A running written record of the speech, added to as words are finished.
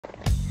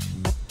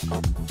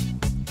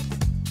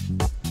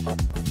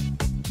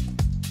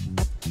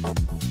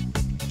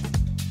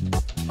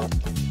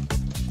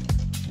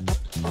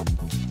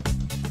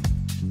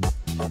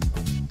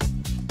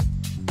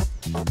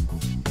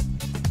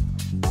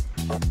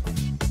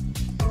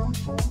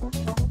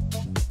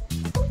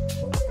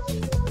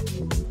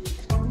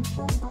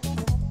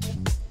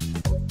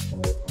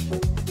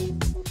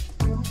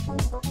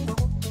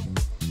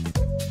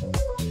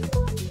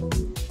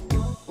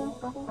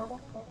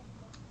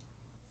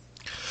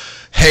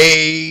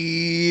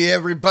Hey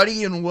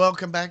everybody, and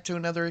welcome back to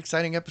another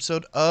exciting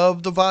episode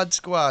of the VOD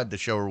Squad, the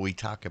show where we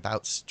talk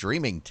about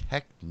streaming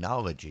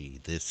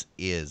technology. This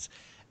is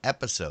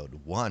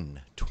episode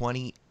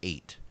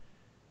 128,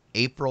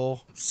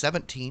 April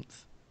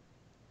 17th,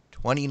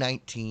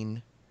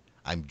 2019.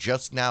 I'm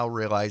just now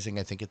realizing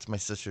I think it's my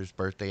sister's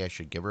birthday. I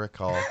should give her a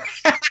call.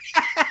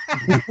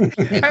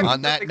 And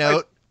on that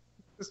note,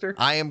 sister.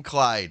 I am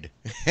Clyde,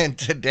 and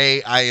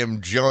today I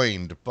am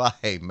joined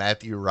by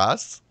Matthew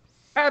Ross.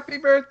 Happy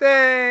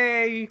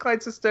birthday,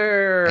 Clyde's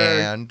sister!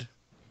 And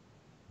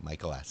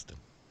Michael Aston.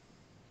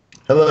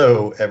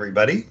 Hello,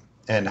 everybody,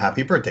 and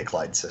happy birthday,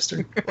 Clyde's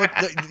sister. Well,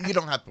 you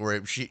don't have to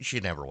worry. She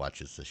never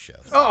watches this show.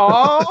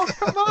 Oh,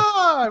 come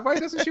on! Why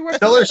doesn't she watch?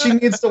 Tell her she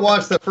needs to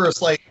watch the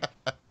first,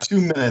 2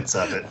 minutes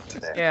of it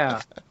today.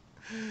 Yeah.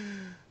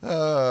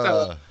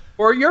 So,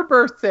 for your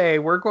birthday,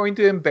 we're going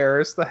to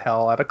embarrass the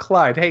hell out of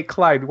Clyde. Hey,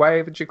 Clyde, why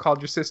haven't you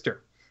called your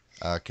sister?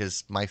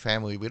 Because my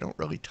family, we don't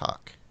really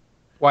talk.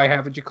 Why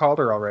haven't you called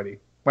her already?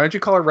 Why don't you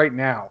call her right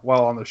now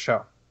while on the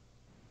show?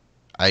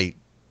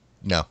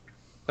 No.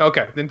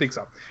 Okay, didn't think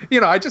so.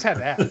 I just had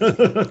to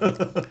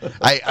ask.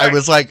 I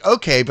was like,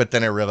 okay, but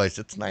then I realized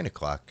it's 9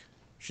 o'clock.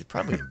 She's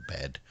probably in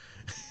bed.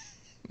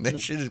 Then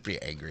she'd just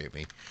be angry at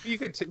me. You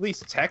could at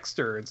least text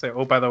her and say,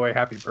 oh, by the way,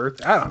 happy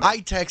birthday. I don't know. I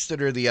texted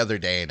her the other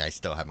day, and I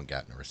still haven't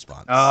gotten a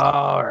response. Oh,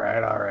 all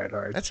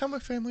right. That's how my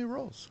family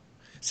rolls.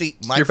 See,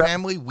 my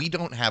family, we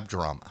don't have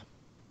drama.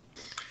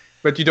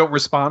 But you don't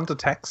respond to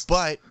text?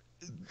 But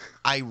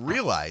I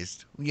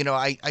realized,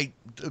 the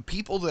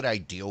people that I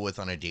deal with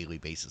on a daily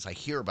basis, I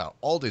hear about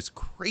all this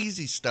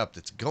crazy stuff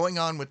that's going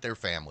on with their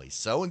families.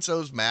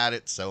 So-and-so's mad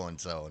at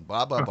so-and-so and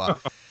blah, blah, blah.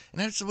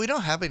 And I said, we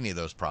don't have any of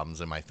those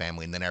problems in my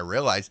family. And then I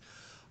realized,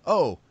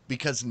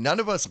 because none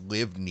of us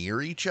live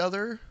near each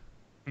other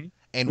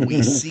and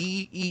we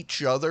see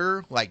each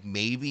other,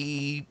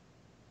 maybe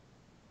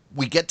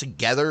we get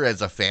together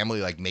as a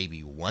family,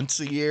 maybe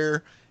once a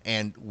year.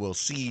 And we'll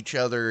see each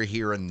other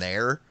here and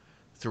there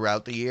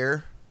throughout the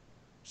year.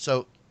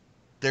 So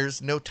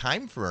there's no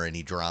time for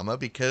any drama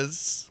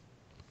because...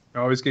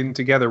 You're always getting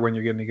together when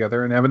you're getting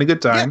together and having a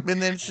good time. Yeah,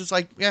 and then it's just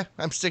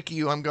I'm sick of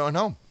you. I'm going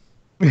home.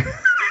 Do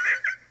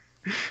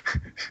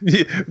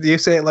you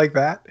say it like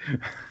that?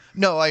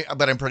 No,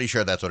 but I'm pretty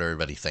sure that's what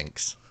everybody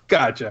thinks.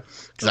 Gotcha.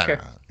 Because I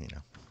don't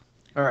know,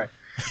 All right.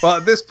 Well,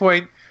 at this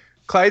point...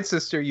 Clyde's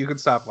sister, you can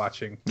stop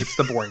watching. It's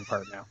the boring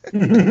part now.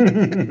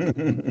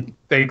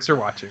 Thanks for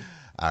watching.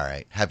 All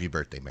right. Happy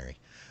birthday, Mary.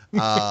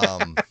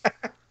 All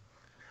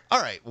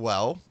right.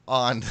 Well,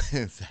 on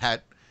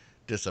that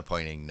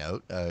disappointing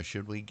note,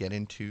 should we get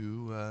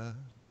into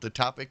the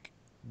topic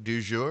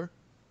du jour?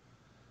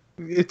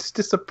 It's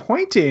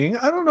disappointing.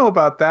 I don't know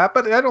about that,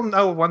 but I don't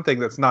know one thing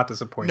that's not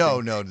disappointing.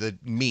 No,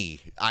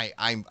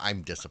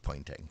 I'm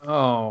disappointing.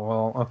 Oh,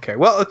 well, okay.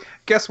 Well,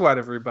 guess what,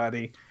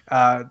 everybody?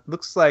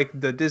 Looks like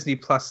the Disney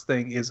Plus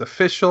thing is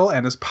official,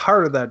 and as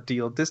part of that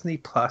deal, Disney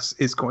Plus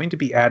is going to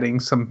be adding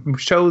some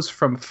shows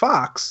from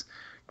Fox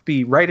to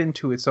be right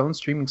into its own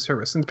streaming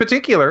service. In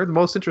particular, the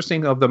most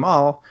interesting of them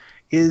all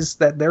is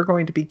that they're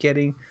going to be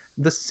getting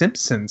The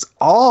Simpsons,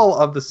 all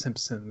of The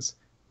Simpsons,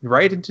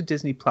 right into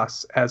Disney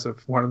Plus as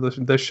of one of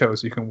the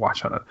shows you can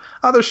watch on it.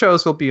 Other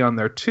shows will be on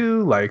there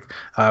too,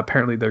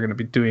 apparently they're going to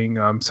be doing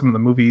some of the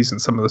movies and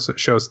some of the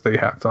shows that they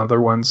have, other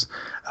ones.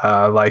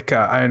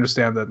 I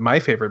understand that my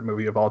favorite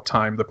movie of all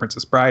time, The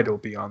Princess Bride, will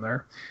be on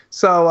there.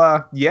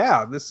 So,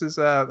 this is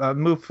a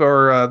move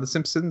for The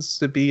Simpsons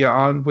to be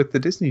on with the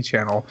Disney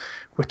Channel,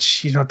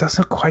 which,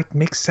 doesn't quite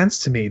make sense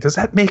to me. Does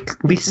that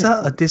make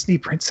Lisa a Disney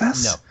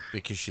princess? No,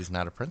 because she's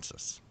not a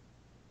princess.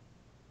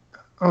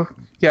 Oh,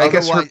 yeah,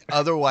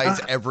 Otherwise,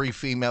 every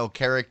female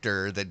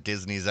character that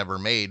Disney's ever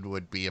made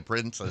would be a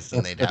princess,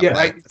 and they'd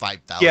have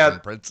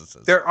 5,000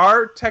 princesses. There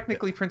are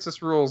technically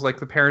princess rules, like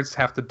the parents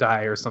have to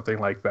die or something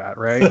like that,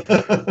 right?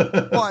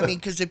 Well, I mean,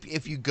 because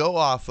if you go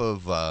off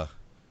of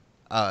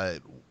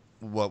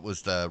what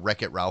was the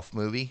Wreck-It Ralph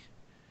movie,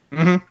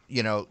 when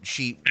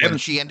she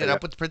ended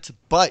up with the princess,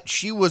 but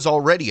she was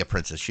already a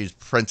princess. She's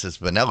Princess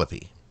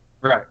Vanellope,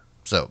 right?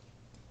 So,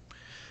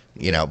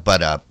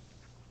 but.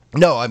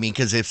 No, I mean,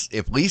 because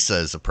if Lisa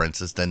is a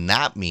princess, then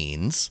that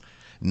means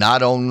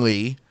not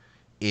only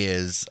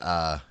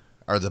are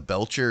the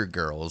Belcher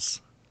girls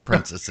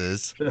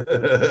princesses,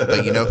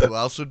 but you know who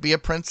else would be a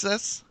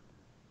princess?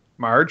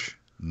 Marge?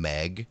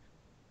 Meg.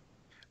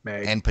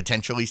 And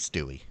potentially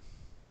Stewie.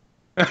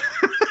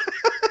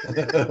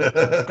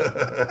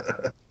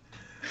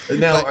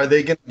 Now, are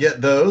they going to get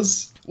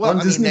those? Well,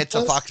 I mean, it's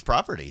a Fox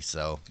property,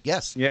 so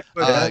yes. Yeah,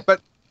 but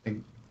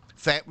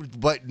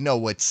But no,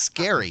 what's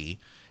scary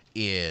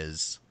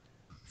is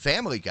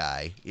Family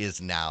Guy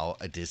is now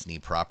a Disney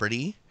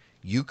property.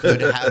 You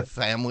could have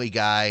Family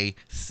Guy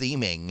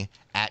theming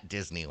at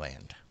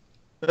Disneyland.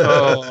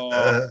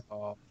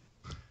 Oh,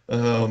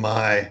 Oh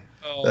my.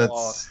 oh,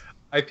 That's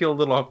I feel a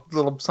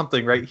little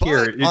something right But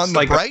here. It's on the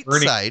like bright a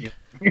burning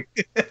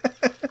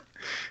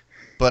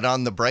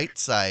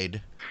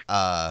side,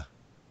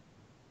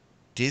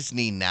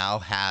 Disney now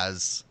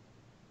has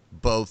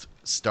both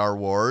Star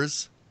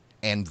Wars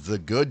and the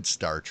good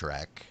Star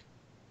Trek,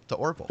 the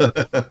Orville.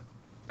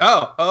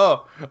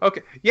 Oh,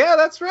 okay. Yeah,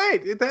 that's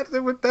right.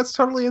 That's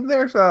totally in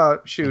their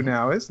shoe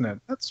now, isn't it?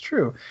 That's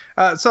true.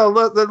 So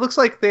it looks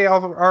like they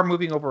are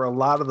moving over a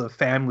lot of the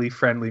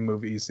family-friendly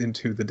movies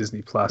into the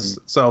Disney Plus.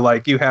 So,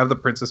 like, you have The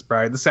Princess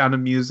Bride, The Sound of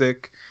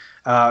Music,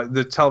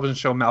 the television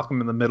show Malcolm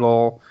in the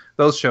Middle.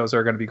 Those shows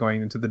are going to be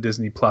going into the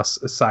Disney Plus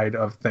side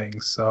of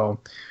things. So,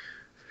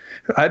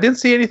 I didn't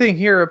see anything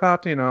here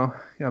about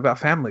about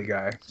Family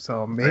Guy.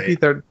 So maybe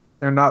they're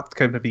not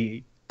going to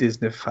be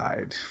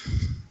Disneyfied.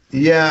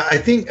 Yeah,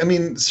 I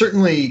mean,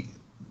 certainly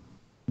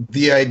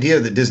the idea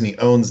that Disney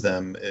owns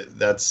them,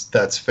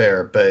 that's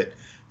fair, but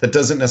that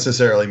doesn't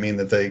necessarily mean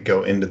that they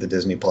go into the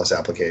Disney Plus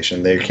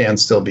application. There can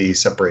still be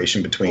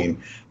separation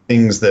between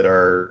things that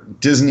are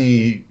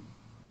Disney,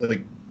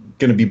 like,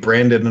 going to be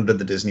branded under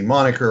the Disney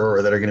moniker,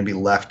 or that are going to be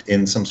left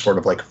in some sort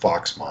of like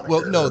Fox moniker.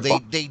 Well, no,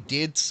 they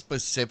did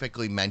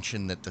specifically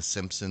mention that The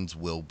Simpsons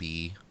will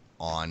be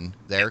on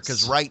there,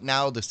 because right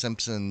now The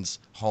Simpsons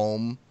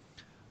home,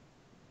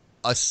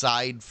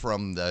 aside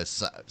from the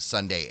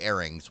Sunday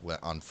airings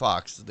on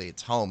Fox,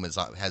 its home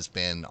has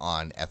been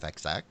on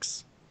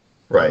FXX.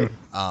 Right.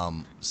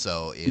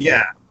 So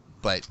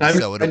but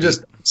I'm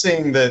just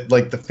saying that,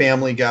 like, the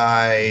Family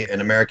Guy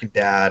and American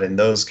Dad and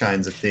those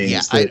kinds of things.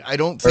 Yeah, I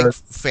don't think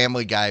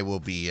Family Guy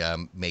will be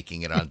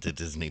making it onto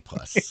Disney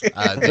Plus.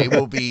 They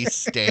will be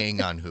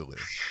staying on Hulu.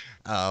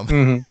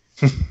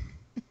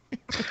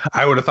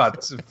 I would have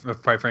thought,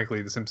 quite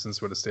frankly, The Simpsons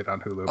would have stayed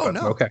on Hulu. Oh, but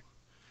no. Okay.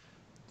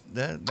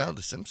 No,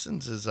 The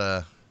Simpsons is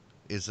a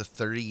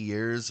 30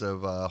 years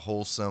of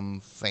wholesome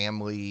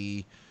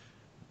family,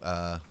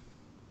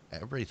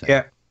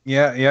 everything.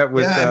 Yeah.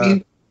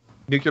 With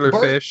Nuclear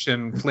Bart, Fish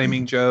and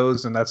Flaming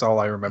Joes, and that's all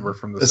I remember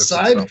from the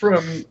aside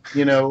Simpsons.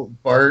 from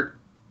Bart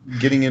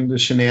getting into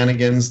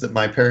shenanigans that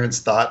my parents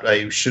thought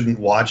I shouldn't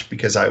watch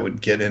because I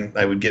would get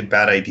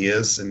bad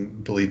ideas,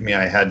 and believe me,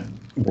 I had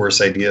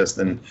worse ideas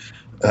than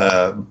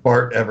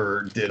Bart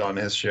ever did on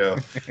his show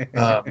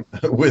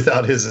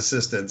without his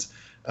assistance.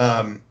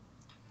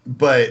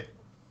 But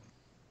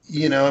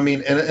I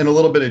mean, and a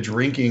little bit of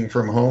drinking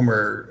from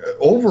Homer.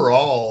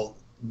 Overall,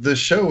 the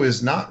show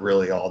is not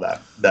really all that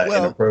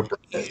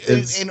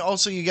inappropriate. And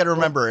also, you got to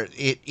remember,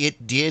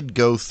 it did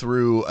go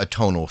through a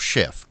tonal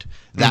shift.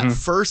 That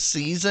first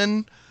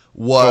season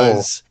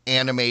was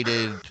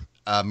animated,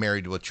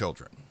 Married with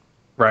Children.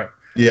 Right.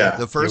 Yeah.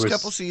 The first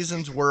couple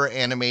seasons were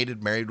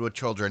animated, Married with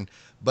Children,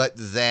 but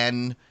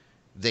then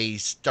they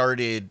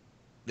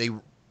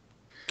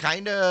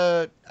kind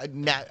of,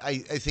 I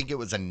think it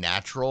was a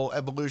natural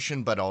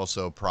evolution, but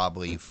also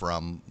probably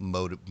from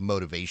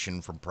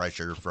motivation, from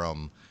pressure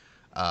from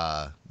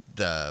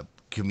the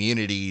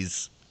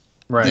communities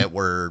that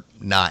were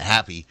not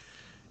happy.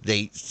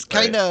 They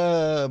kind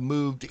of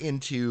moved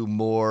into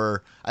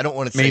more, I don't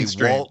want to say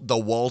the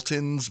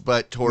Waltons,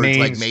 but towards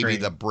like maybe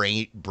the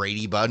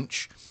Brady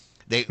Bunch.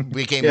 They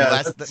became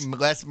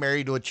less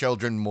Married with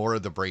Children, more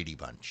of the Brady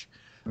Bunch.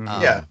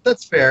 Yeah,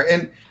 that's fair.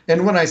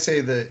 And when I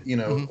say that,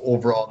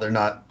 overall they're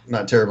not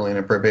terribly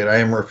inappropriate, I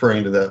am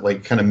referring to that,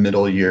 like, kind of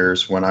middle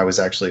years when I was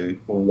actually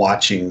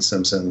watching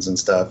Simpsons and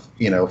stuff,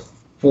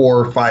 4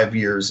 or 5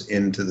 years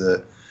into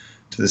the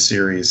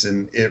series,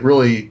 and it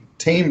really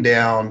tamed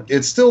down.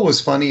 It still was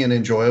funny and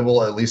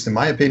enjoyable, at least in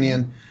my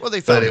opinion. Well,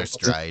 they found their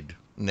stride.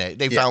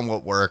 They found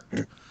what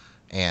worked,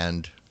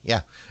 and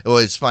it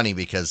was funny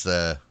because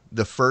the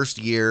first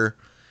year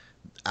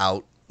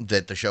out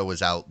that the show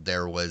was out,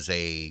 there was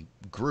a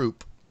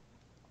group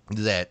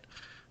that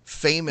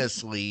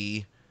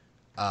famously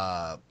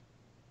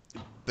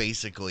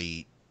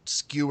basically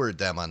skewered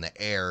them on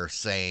the air,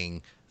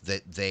 saying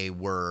that they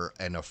were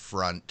an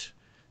affront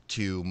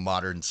to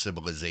modern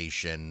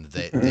civilization,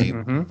 that they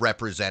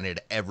represented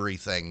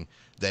everything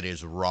that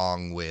is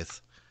wrong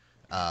with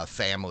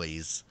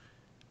families,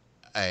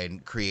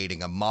 and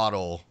creating a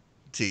model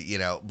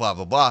to, blah,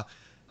 blah, blah.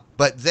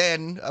 But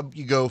then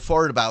you go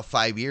forward about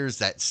 5 years,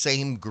 that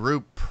same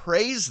group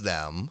praised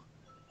them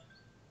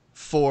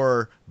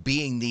for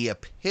being the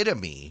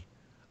epitome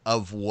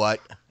of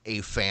what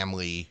a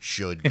family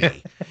should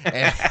be.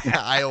 And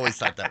I always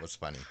thought that was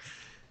funny.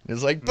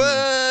 It's like,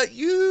 but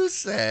you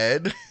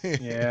said.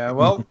 Yeah,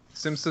 well,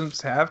 Simpsons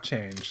have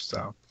changed,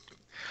 so.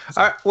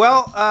 All right,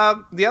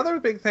 well, the other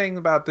big thing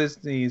about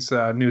Disney's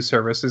new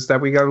service is that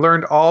we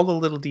learned all the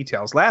little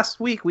details. Last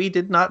week, we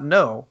did not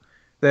know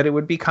that it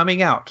would be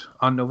coming out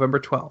on November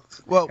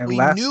 12th. Well, we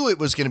knew it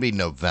was going to be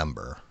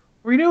November.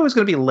 We knew it was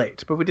going to be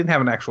late, but we didn't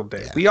have an actual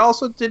date. Yeah. We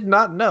also did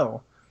not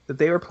know that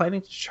they were planning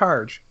to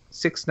charge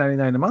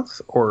 $6.99 a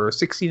month or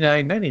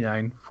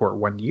 $69.99 for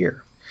 1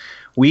 year.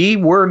 We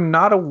were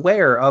not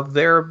aware of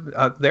their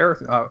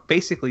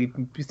basically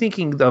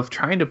thinking of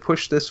trying to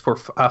push this for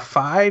a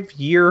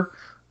 5-year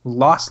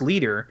loss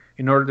leader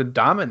in order to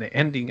dominate,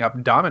 ending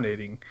up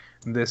dominating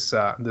this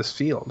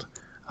field.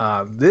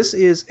 This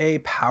is a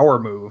power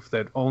move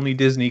that only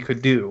Disney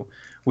could do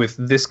with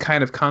this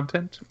kind of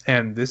content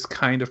and this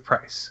kind of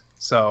price.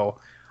 So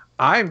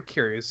I'm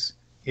curious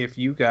if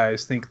you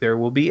guys think there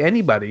will be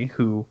anybody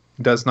who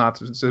does not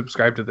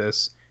subscribe to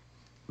this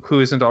who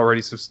isn't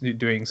already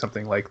doing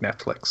something like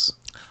Netflix.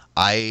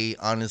 I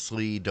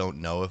honestly don't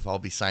know if I'll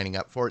be signing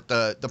up for it.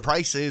 The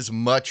price is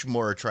much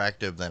more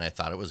attractive than I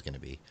thought it was going to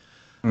be.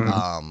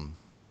 I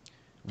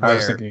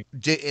was thinking,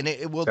 And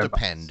it will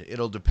depend.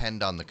 It'll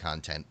depend on the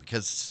content,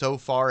 because so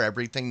far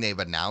everything they've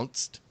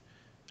announced,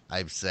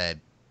 I've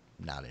said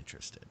not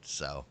interested.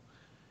 So,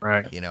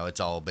 right? it's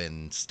all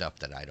been stuff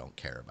that I don't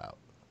care about,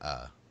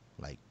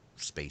 like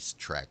Space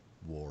Trek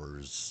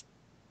Wars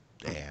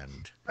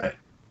and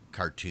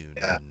cartoon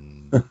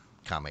and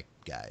comic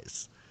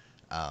guys.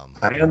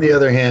 I, on the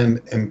other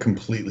hand, am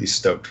completely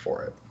stoked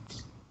for it.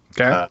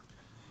 Okay.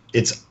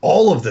 It's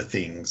all of the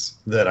things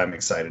that I'm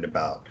excited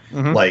about,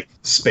 like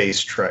Space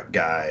Trek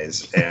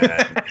guys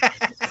and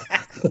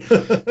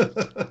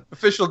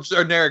official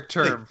generic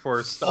term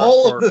for Star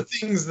all of the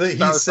things that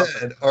he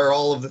said are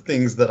all of the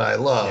things that I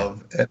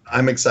love, and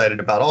I'm excited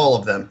about all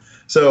of them.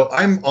 So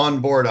I'm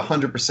on board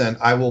 100%.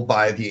 I will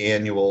pay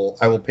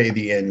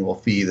the annual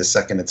fee the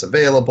second it's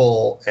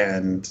available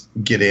and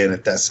get in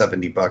at that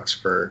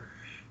 $70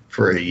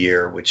 for a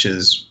year, which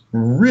is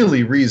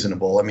really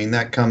reasonable. I mean,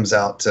 that comes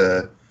out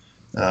to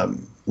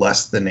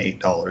less than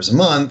 $8 a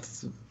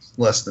month,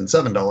 less than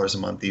 $7 a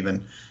month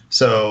even.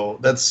 So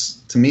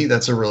to me,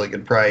 that's a really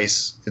good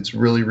price. It's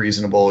really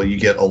reasonable. You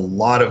get a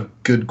lot of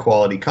good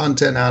quality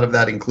content out of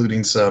that,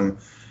 including some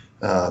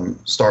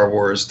Star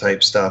Wars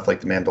type stuff like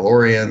The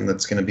Mandalorian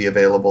that's going to be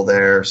available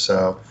there.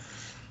 So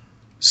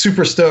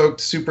super stoked,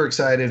 super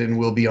excited, and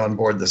we'll be on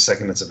board the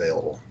second it's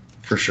available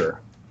for sure.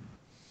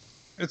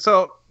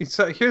 So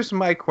here's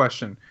my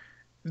question.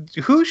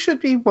 Who should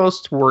be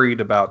most worried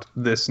about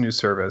this new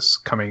service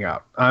coming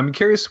out? I'm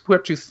curious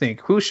what you think.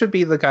 Who should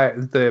be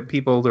the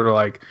people that are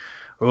like,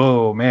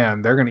 oh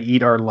man, they're going to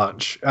eat our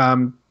lunch?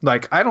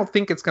 I don't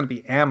think it's going to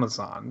be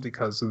Amazon,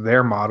 because of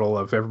their model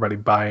of everybody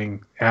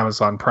buying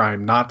Amazon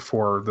Prime, not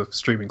for the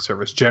streaming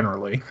service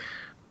generally.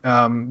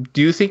 Do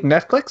you think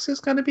Netflix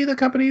is going to be the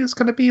company that's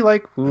going to be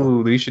like,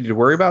 ooh, you should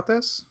worry about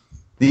this?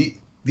 The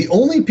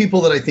only people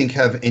that I think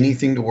have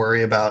anything to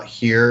worry about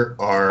here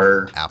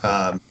are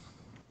Apple.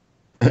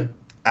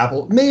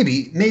 Apple,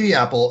 maybe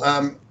Apple.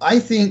 I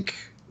think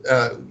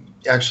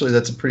actually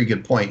that's a pretty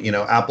good point.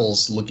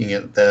 Apple's looking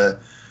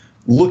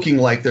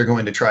like they're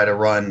going to try to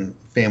run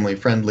family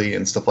friendly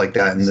and stuff like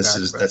that, and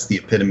that's the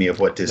epitome of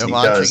what Disney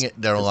does.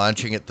 They're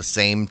launching at the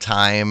same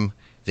time.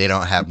 They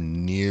don't have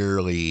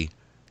nearly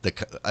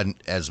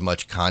as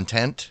much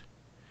content,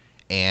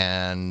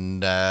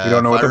 and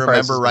don't know if what I the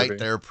price remember is right,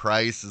 their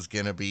price is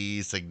going to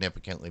be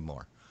significantly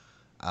more.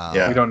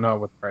 We don't know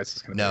what the price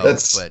is going to be. No,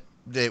 but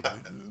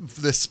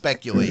the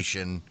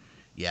speculation,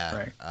 yeah.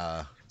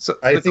 Right. So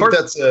I think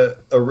that's a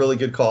really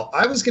good call.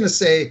 I was going to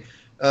say,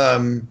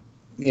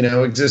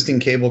 existing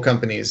cable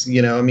companies.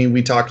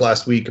 We talked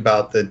last week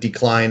about the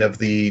decline of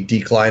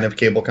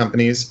cable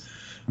companies.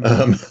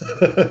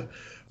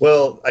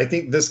 Well, I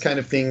think this kind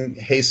of thing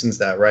hastens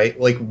that, right?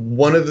 Like,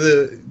 one of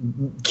the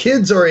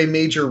kids are a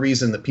major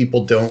reason that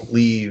people don't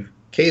leave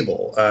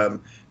cable.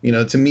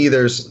 To me,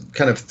 there's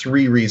kind of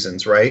 3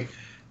 reasons, right?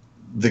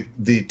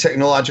 The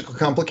technological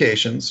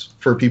complications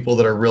for people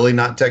that are really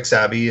not tech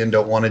savvy and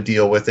don't want to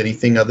deal with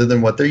anything other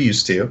than what they're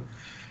used to.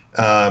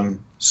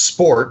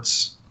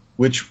 Sports,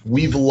 which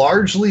we've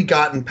largely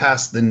gotten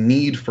past the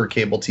need for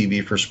cable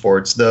TV for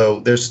sports, though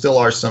there still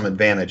are some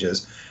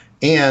advantages.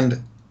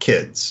 And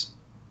kids,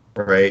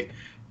 right?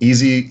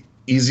 Easy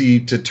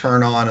to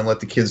turn on and let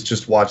the kids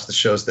just watch the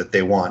shows that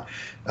they want.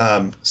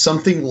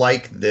 Something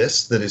like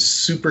this that is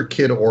super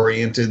kid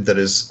oriented, that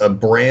is a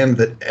brand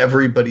that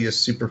everybody is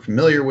super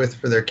familiar with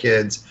for their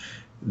kids,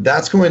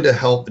 that's going to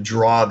help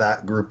draw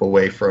that group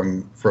away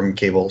from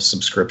cable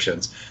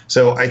subscriptions.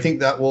 So I think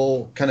that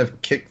will kind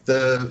of kick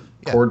the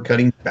cord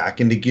cutting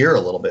back into gear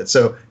a little bit.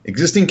 So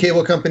existing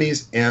cable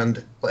companies,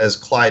 and as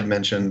Clyde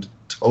mentioned,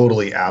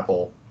 totally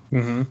Apple.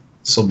 Mm-hmm.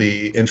 This will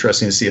be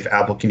interesting to see if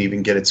Apple can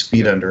even get its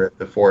feet under it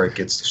before it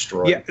gets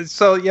destroyed. Yeah.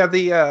 So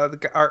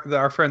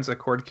our friends at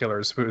Cord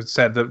Killers who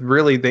said that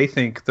really they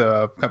think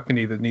the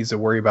company that needs to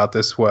worry about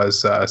this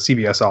was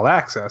CBS All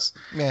Access.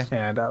 Yeah.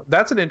 And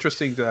that's an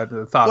interesting thought.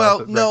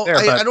 Well, no,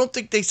 right there, I don't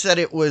think they said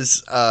it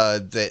was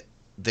that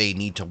they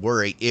need to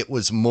worry. It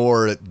was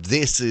more,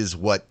 this is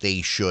what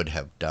they should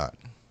have done.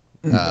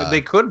 They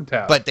couldn't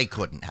have. But they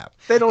couldn't have.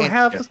 They don't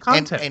have the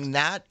content. And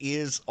that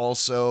is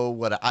also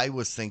what I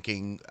was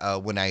thinking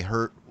when I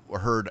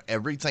heard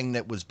everything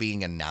that was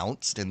being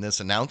announced in this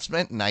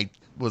announcement. And I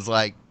was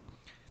like,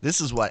 this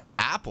is what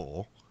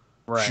Apple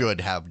should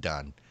have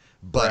done.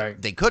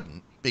 But they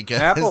couldn't,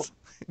 because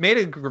made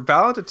a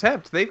valid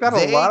attempt. They've got a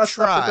They lot of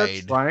stuff that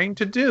they're tried. trying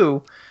to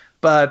do,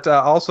 but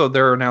also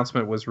their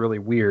announcement was really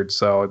weird.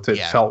 So it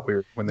Yeah. felt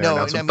weird when they No,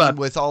 announced and I it. mean But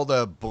with all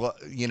the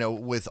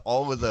with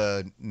all of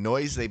the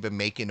noise they've been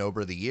making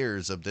over the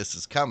years of this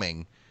is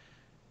coming,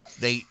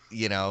 they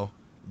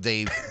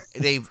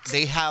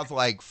they have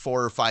like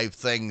 4 or 5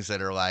 things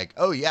that are like,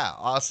 oh yeah,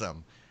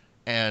 awesome,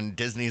 and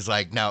Disney's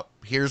like, no,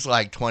 here's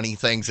like 20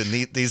 things, and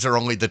these are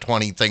only the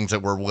 20 things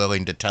that we're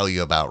willing to tell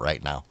you about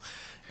right now,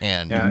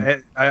 and yeah,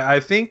 I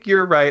think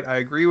you're right. I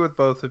agree with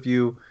both of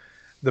you.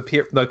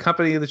 The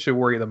company that should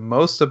worry the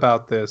most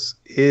about this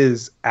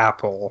is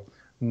Apple,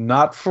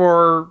 not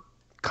for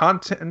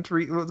content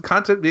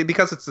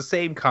because it's the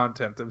same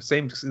content, the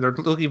same. They're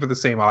looking for the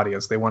same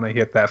audience. They want to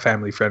hit that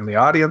family friendly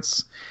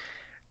audience.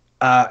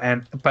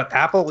 But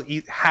Apple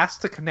has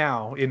to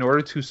now, in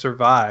order to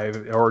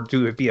survive or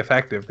be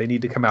effective, they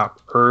need to come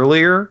out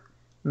earlier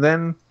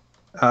than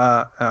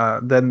what,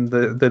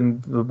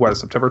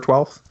 September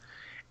 12th,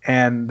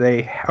 and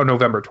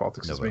November 12th,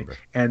 excuse me,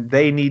 and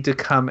they need to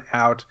come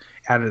out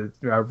at a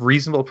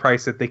reasonable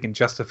price that they can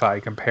justify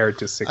compared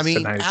to I to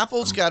mean, 9.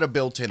 Apple's got a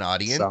built-in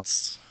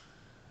audience, So,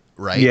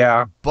 right?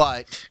 yeah,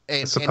 But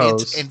I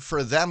suppose. and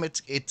for them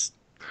it's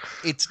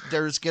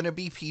there's going to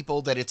be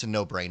people that it's a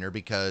no-brainer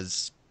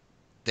because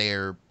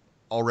they're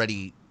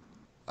already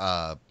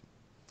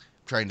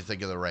trying to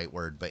think of the right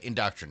word, but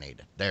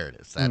indoctrinated. There it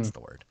is. That's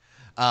the word.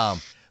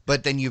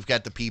 But then you've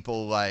got the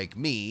people like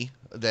me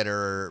that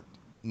are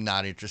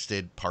not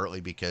interested,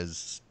 partly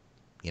because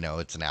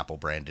it's an Apple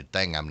branded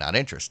thing. I'm not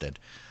interested.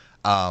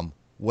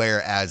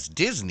 Whereas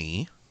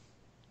Disney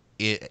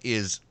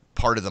is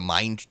part of the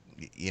mind.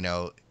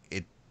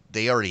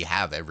 They already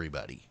have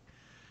everybody.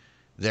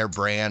 Their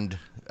brand,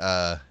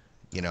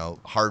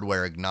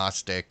 hardware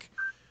agnostic.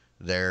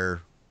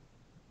 They're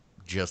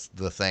just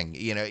the thing.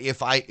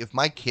 If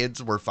my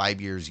kids were 5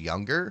 years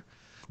younger,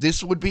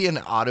 this would be an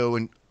auto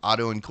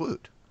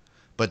include.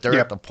 But they're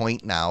at the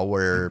point now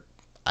where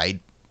I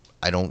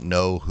don't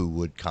know who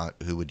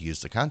would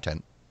use the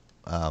content.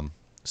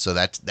 So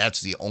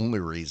that's the only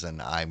reason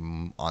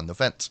I'm on the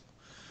fence.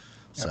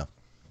 So,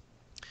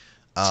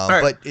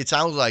 Right. But it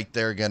sounds like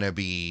they're gonna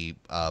be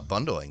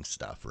bundling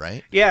stuff,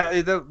 right?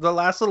 Yeah, the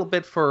last little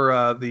bit for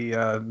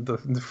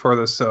for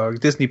this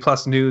Disney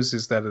Plus news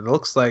is that it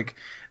looks like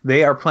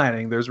they are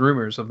planning. There's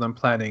rumors of them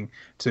planning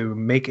to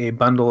make a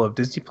bundle of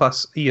Disney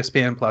Plus,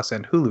 ESPN Plus,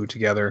 and Hulu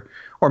together,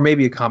 or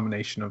maybe a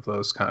combination of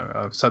those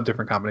some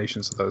different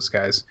combinations of those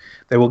guys.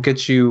 They will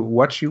get you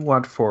what you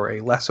want for a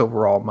less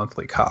overall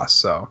monthly cost.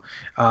 So,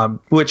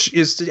 which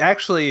is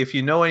actually, if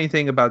you know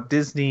anything about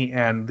Disney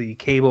and the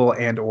cable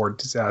and or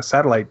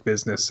satellite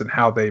business and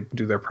how they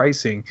do their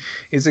pricing,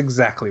 is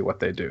exactly what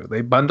they do. They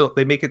bundle.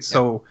 They make it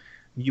so.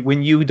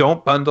 When you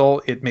don't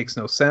bundle, it makes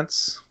no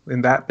sense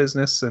in that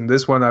business. And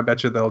this one, I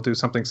bet you they'll do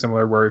something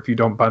similar where if you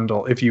don't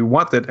bundle, if you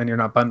want it and you're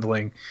not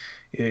bundling,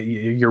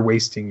 you're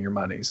wasting your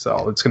money.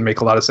 So it's going to make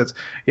a lot of sense.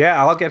 Yeah,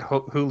 I'll get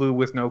Hulu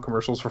with no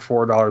commercials for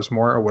 $4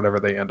 more or whatever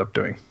they end up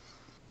doing.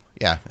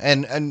 Yeah,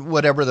 and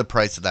whatever the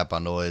price of that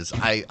bundle is,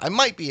 I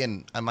might be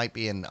in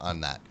on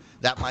that.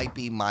 That might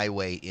be my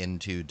way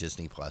into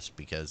Disney Plus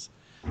because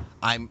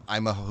I'm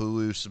a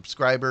Hulu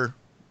subscriber.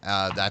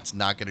 That's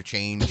not going to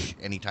change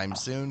anytime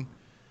soon.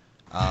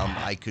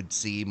 I could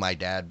see my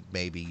dad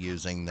maybe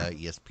using the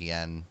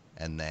ESPN,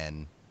 and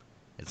then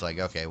it's like,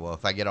 okay, well,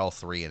 if I get all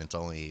 3 and it's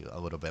only a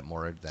little bit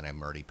more than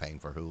I'm already paying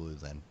for Hulu,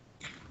 then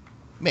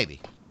maybe.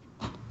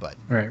 But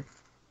right.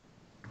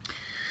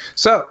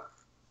 So,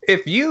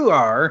 if you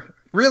are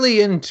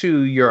really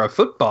into your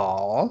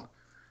football,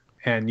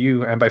 and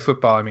by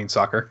football I mean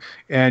soccer,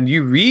 and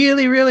you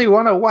really, really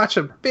want to watch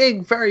a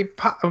big,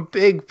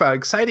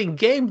 exciting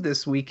game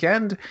this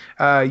weekend,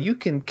 you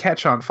can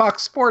catch on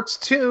Fox Sports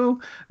 2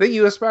 the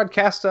U.S.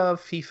 broadcast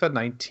of FIFA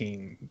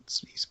 19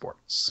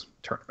 esports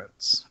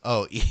tournaments.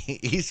 Oh,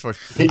 esports.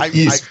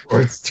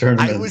 Esports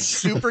tournaments. I was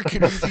super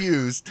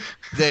confused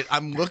that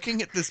I'm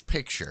looking at this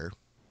picture,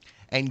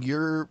 and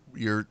you're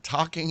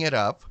talking it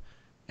up,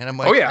 and I'm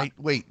like, oh yeah,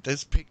 wait,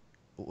 this pic,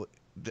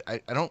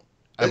 I don't.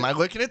 Am I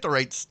looking at the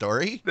right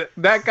story?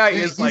 That guy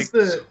is like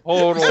the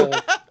total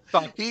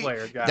soccer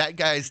player guy. That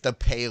guy's the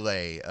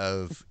Pele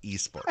of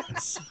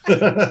esports.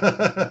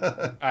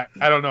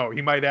 I don't know.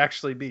 He might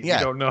actually be. Yeah.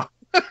 We don't know.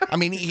 I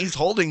mean, he's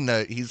holding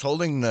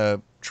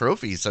the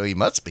trophy, so he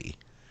must be.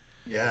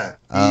 Yeah.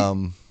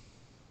 Yeah.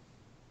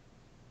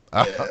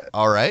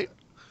 All right.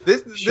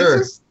 This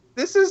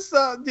is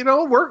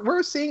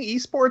we're seeing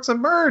esports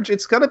emerge.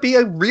 It's going to be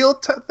a real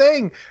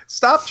thing.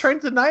 Stop trying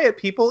to deny it,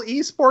 people.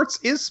 Esports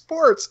is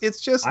sports. It's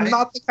just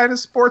not the kind of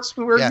sports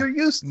where you're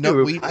used to. No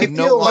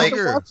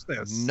longer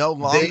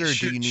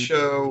do you need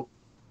show.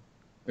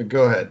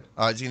 Go ahead.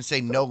 I was going to say,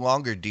 no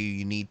longer do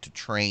you need to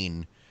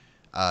train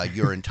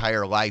your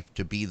entire life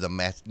to be the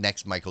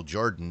next Michael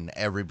Jordan.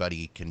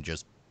 Everybody can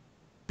just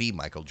be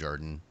Michael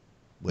Jordan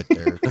with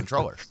their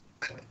controller.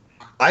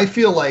 I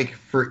feel like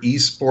for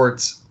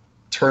esports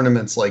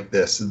tournaments like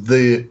this,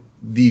 the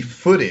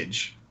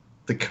footage,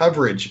 the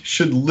coverage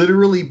should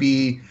literally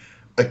be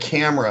a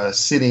camera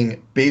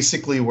sitting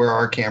basically where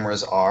our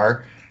cameras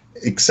are,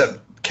 except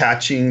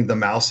catching the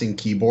mouse and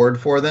keyboard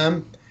for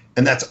them.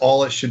 And that's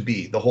all it should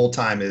be. The whole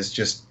time is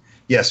just,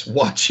 yes,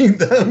 watching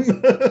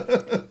them.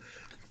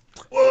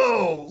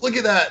 Whoa, look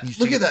at that.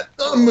 Look at that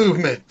thumb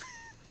movement.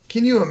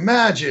 Can you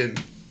imagine?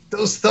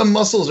 Those thumb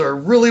muscles are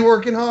really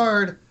working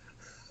hard.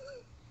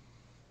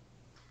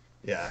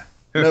 Yeah.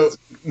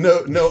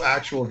 No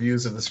actual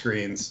views of the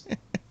screens.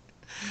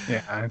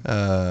 Yeah.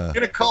 You're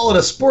gonna call it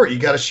a sport. You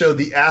got to show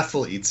the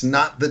athletes,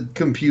 not the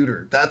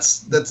computer.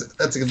 That's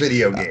a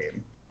video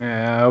game.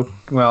 Yeah.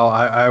 Well,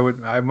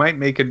 I might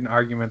make an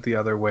argument the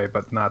other way,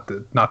 but not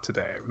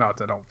today. I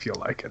don't feel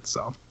like it.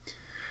 So.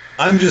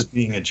 I'm just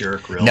being a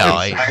jerk, really. No,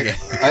 I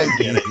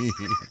get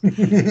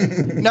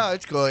it. No,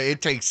 it's cool.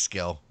 It takes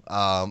skill.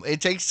 It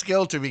takes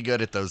skill to be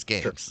good at those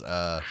games.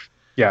 Yeah.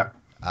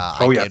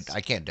 Yes.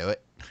 I can't do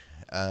it.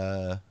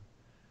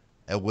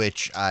 At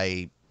which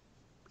I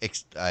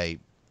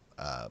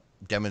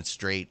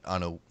demonstrate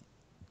on a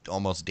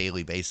almost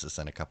daily basis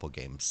in a couple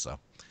games. So,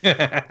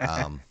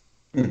 yeah,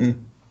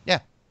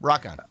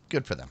 rock on.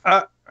 Good for them.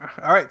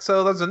 All right,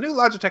 so there's a new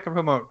Logitech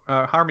remote,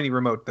 Harmony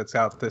remote that's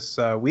out this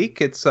week.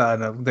 It's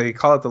they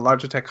call it the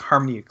Logitech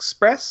Harmony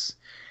Express.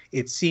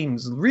 It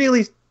seems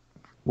really,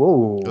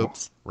 whoa!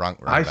 Oops, wrong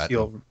I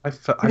button. I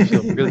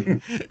feel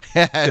really.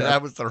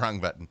 That was the wrong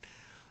button.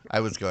 I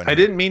was going. I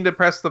didn't mean to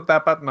press that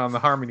button on the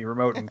Harmony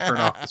remote and turn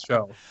off the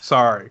show.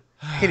 Sorry.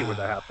 I hate it when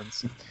that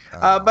happens.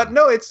 But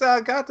no, it's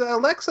got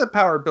Alexa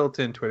power built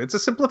into it. It's a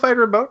simplified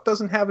remote.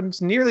 Doesn't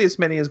have nearly as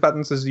many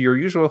buttons as your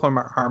usual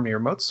Harmony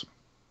remotes.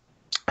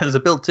 It has a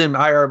built-in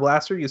IR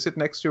blaster you sit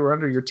next to or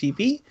under your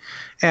TV,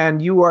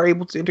 and you are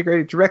able to integrate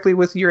it directly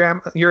with your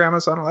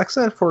Amazon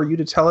Alexa for you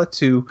to tell it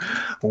to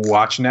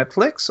watch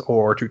Netflix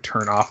or to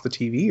turn off the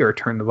TV or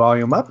turn the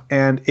volume up,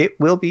 and it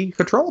will be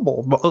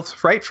controllable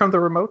both right from the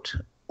remote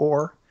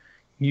or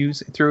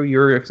use through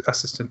your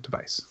assistant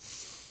device.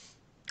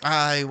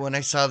 When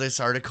I saw this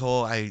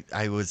article,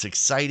 I was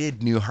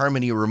excited, new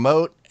Harmony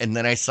remote, and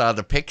then I saw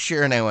the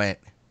picture and I went,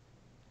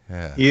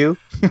 You?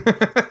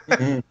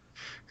 I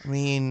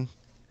mean,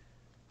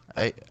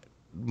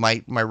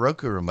 my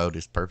Roku remote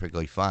is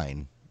perfectly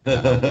fine.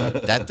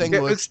 That thing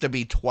looks to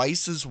be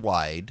twice as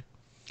wide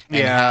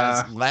and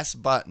has less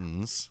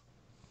buttons.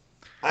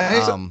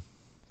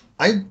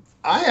 I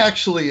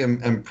actually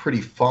am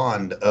pretty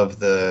fond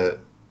of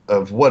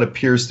what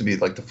appears to be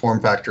like the form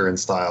factor and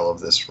style of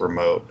this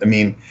remote. I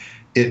mean,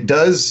 it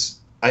does.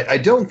 I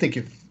don't think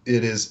it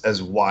is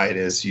as wide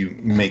as you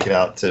make it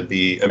out to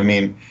be. I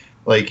mean,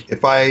 like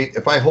if I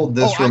hold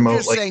this remote, I'm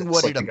just like saying it's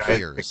what like it the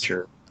appears.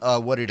 picture,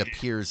 What it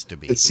appears to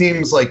be. it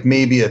seems like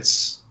maybe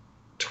it's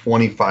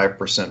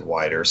 25%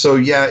 wider. So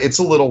yeah, it's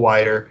a little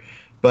wider,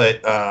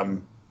 but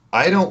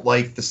I don't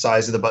like the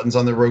size of the buttons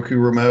on the Roku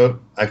remote.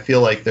 I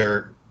feel like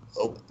they're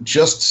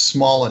just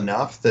small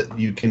enough that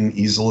you can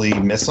easily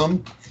miss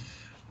them.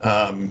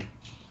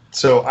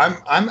 So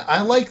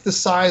I like the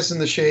size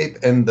and the shape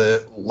and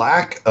the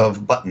lack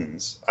of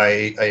buttons.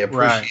 I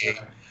appreciate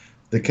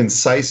the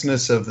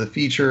conciseness of the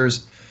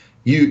features.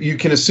 You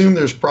can assume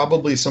there's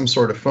probably some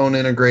sort of phone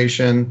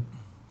integration,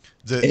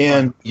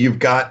 and you've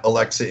got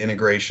Alexa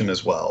integration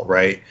as well,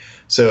 right?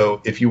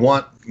 So if you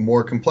want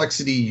more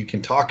complexity, you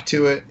can talk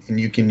to it and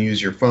you can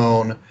use your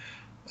phone.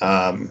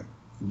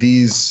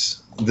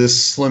 This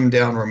slimmed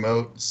down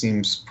remote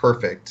seems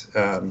perfect.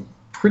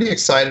 Pretty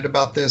excited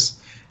about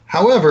this.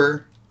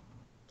 However,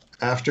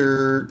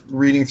 after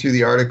reading through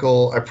the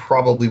article, I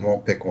probably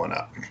won't pick one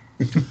up.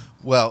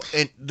 Well,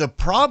 the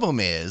problem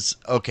is,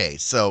 okay,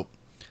 so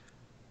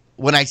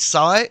when I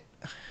saw it,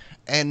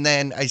 and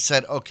then I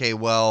said, okay,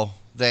 well,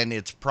 then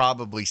it's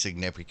probably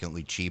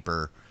significantly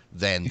cheaper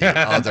than the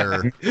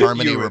other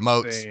Harmony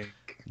remotes.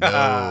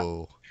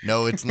 No,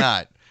 it's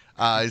not.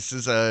 This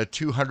is a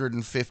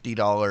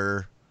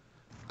 $250,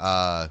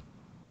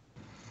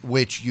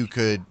 which you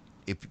could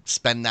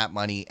spend that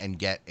money and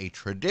get a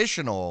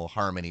traditional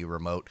Harmony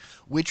remote,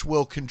 which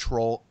will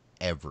control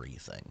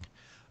everything.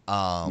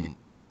 And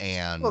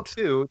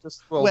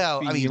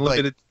I mean,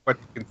 limited to what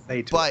you can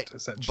say to it,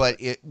 essentially.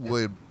 But it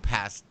would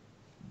pass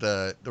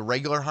the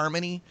regular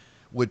Harmony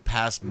would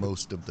pass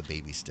most of the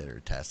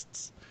babysitter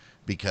tests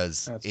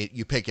because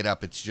you pick it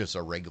up, it's just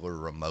a regular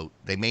remote.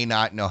 They may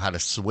not know how to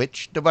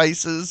switch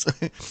devices,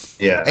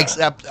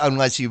 except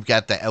unless you've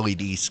got the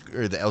LED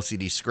or the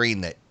LCD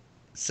screen that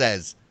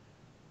says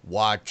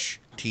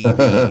watch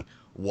TV,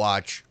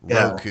 watch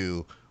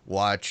Roku,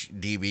 watch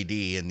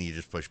DVD, and you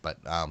just push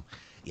button.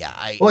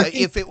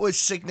 If it was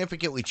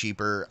significantly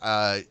cheaper,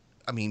 I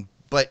mean,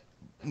 but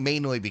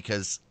mainly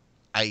because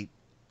I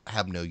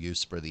have no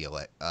use for the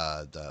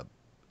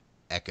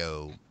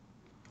Echo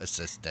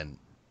Assistant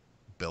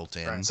built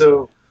in. Right.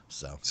 So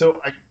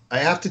I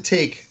have to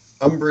take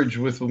umbrage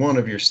with one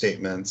of your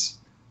statements.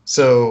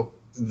 So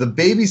the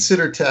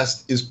babysitter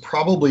test is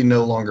probably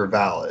no longer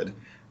valid.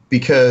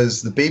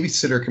 because the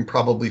babysitter can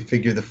probably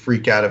figure the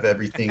freak out of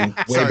everything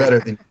way Sorry. better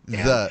than you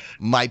can.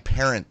 My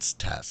parents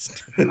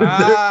test.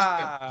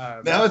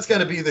 Now it's got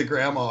to be the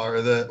grandma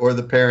or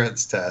the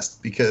parents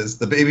test, because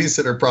the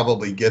babysitter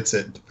probably gets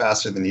it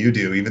faster than you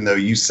do, even though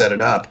you set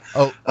it up.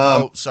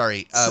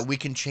 Sorry. We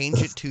can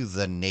change it to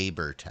the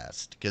neighbor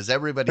test, because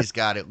everybody's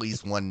got at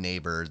least one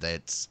neighbor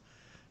that's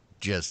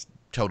just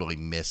totally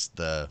missed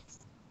the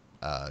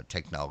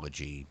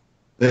technology.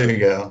 There you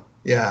go.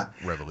 Yeah.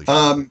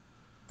 Revolution.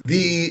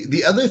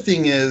 The other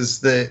thing is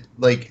that,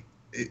 like,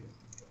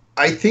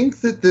 I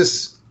think that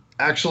this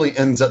actually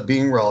ends up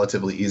being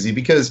relatively easy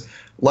because,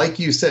 like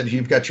you said,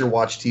 you've got your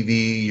watch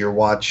TV, your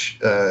watch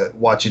a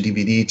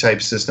DVD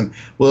type system.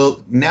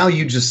 Well, now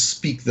you just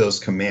speak those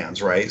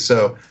commands, right?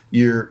 So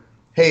you're,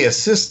 hey,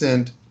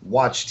 assistant,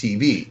 watch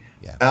TV.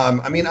 Yeah.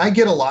 I mean, I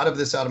get a lot of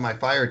this out of my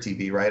Fire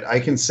TV, right? I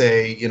can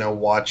say,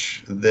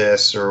 watch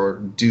this or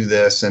do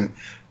this, and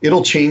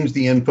it'll change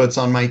the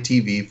inputs on my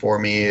TV for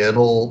me.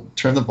 It'll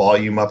turn the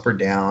volume up or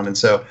down. And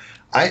so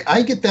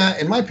I get that.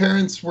 And my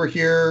parents were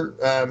here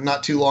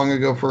not too long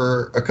ago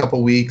for a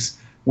couple weeks.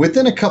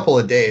 Within a couple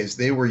of days,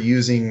 they were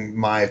using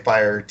my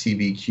Fire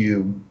TV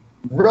Cube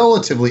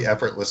relatively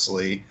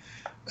effortlessly.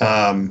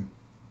 And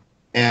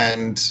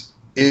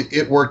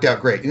it worked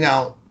out great.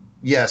 Now,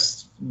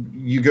 yes,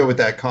 you go with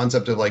that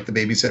concept of like the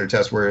babysitter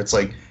test where it's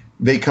like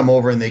they come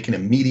over and they can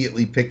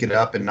immediately pick it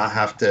up and not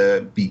have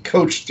to be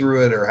coached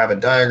through it or have a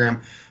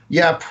diagram.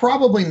 Yeah,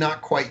 probably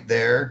not quite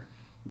there,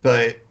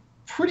 but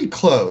pretty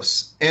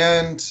close.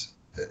 And,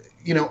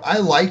 I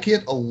like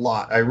it a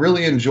lot. I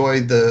really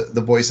enjoyed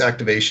the voice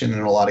activation in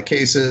a lot of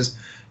cases.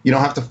 You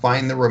don't have to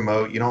find the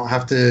remote. You don't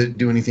have to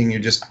do anything. You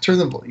just turn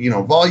the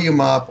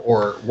volume up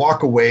or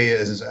walk away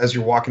as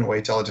you're walking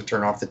away, tell it to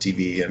turn off the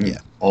TV and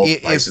all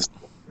devices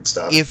and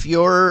stuff. If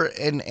you're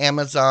an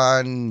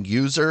Amazon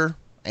user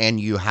and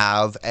you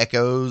have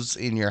Echoes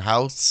in your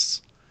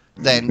house,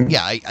 then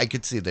I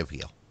could see the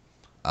appeal.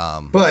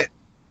 But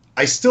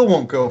I still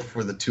won't go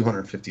for the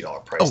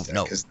 $250 price tag,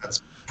 because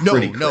that's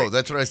pretty crazy. No,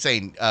 that's what I was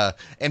saying.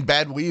 And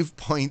Bad Weave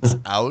points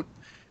out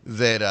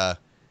that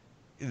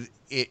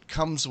it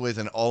comes with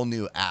an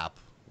all-new app,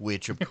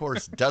 which of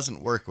course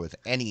doesn't work with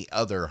any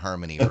other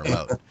Harmony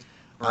remote.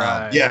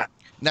 Right. Yeah.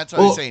 And that's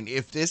what I was saying.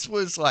 If this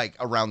was like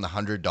around the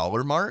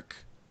 $100 mark,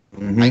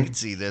 I could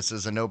see this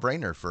as a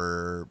no-brainer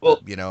for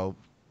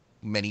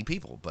many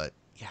people. But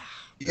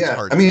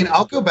yeah. I mean,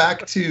 I'll go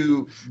back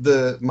to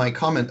my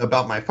comment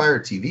about my Fire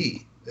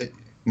TV.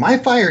 My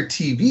Fire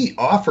TV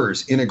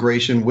offers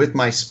integration with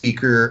my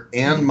speaker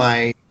and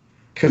my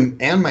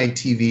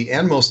TV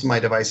and most of my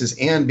devices,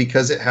 and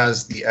because it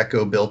has the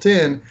Echo built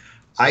in,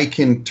 I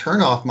can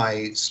turn off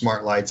my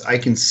smart lights. I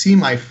can see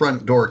my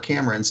front door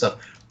camera and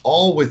stuff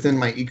all within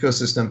my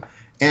ecosystem.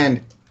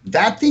 And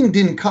that thing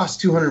didn't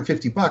cost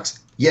 $250,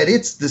 yet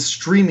it's the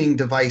streaming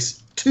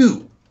device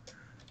too.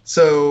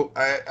 So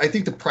I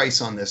think the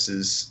price on this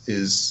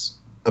is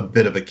a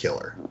bit of a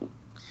killer.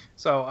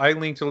 So I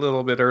linked a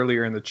little bit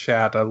earlier in the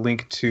chat a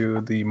link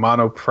to the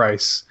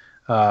Monoprice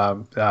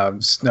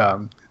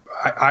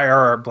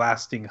IR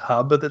blasting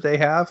hub that they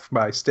have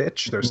by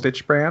Stitch, their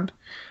Stitch brand.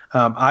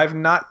 I've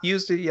not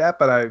used it yet,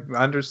 but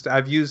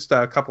I've used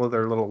a couple of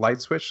their little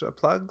light switch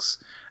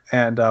plugs,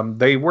 and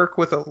they work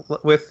with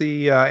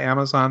the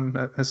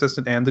Amazon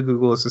Assistant and the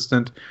Google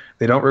Assistant.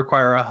 They don't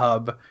require a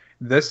hub.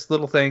 This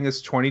little thing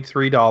is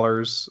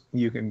 $23.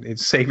 You can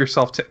save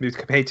yourself. You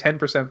can pay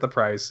 10% of the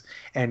price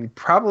and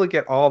probably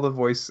get all the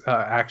voice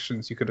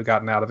actions you could have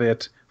gotten out of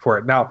it for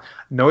it. Now,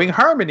 knowing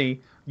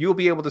Harmony, you'll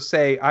be able to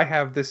say, I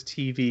have this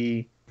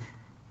TV,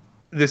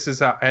 this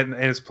is and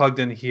it's plugged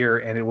in here,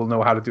 and it will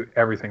know how to do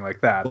everything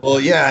like that. Well,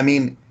 yeah, I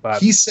mean,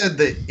 he said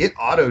that it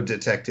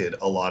auto-detected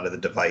a lot of the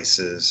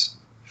devices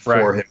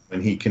for him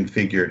when he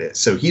configured it.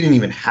 So he didn't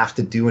even have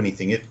to do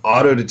anything. It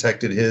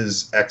auto-detected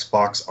his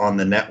Xbox on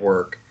the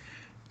network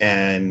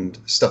and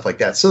stuff like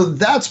that. So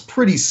that's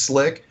pretty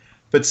slick.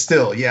 But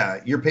still, yeah,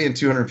 you're paying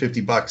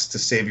 $250 to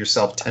save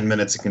yourself 10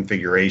 minutes of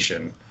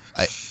configuration.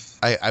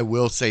 I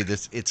will say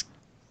this.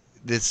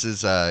 This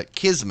is a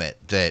kismet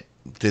that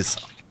this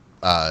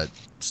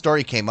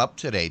story came up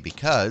today,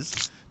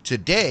 because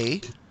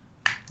today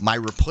my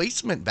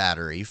replacement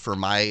battery for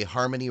my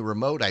Harmony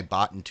remote I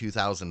bought in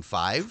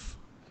 2005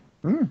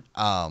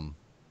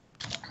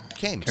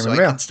 came, so I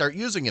can start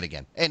using it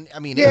again. And I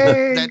mean,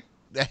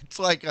 that's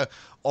like a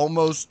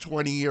almost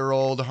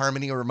 20-year-old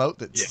Harmony remote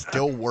that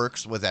still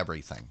works with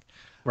everything.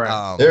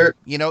 Right. They're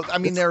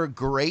a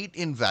great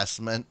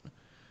investment.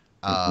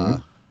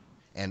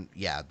 And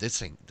yeah,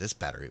 this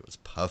battery was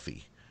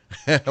puffy.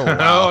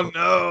 Oh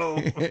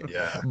no.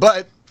 Yeah.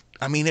 But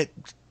I mean, it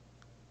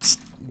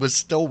was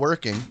still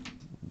working.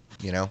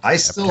 I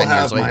still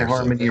have my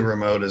Harmony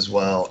remote as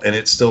well, and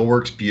it still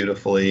works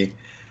beautifully.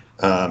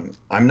 I'm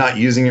not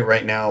using it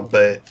right now,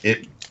 but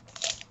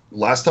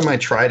last time I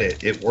tried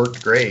it, it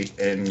worked great.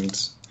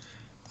 And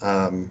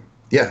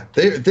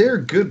they're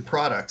good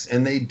products,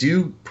 and they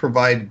do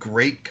provide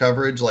great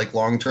coverage, like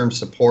long-term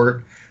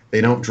support.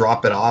 They don't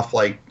drop it off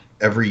like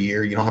every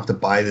year. You don't have to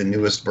buy the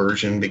newest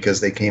version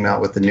because they came out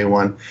with the new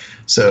one.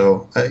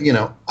 So, I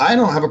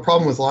don't have a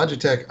problem with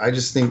Logitech. I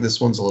just think this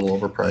one's a little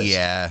overpriced.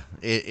 Yeah,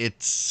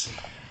 it's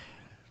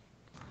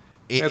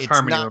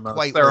Harmony not remotes.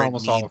 quite They're where it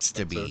almost all needs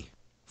to expensive. be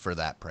for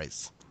that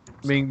price.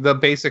 I mean, the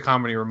basic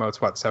Harmony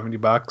remote's what,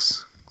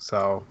 $70?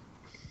 So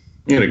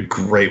You get a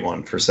great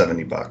one for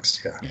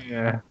 $70.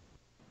 Yeah.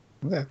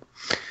 yeah.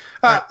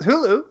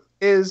 Hulu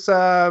is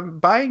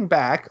buying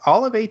back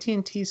all of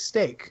AT&T's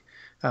stake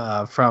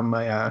from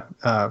their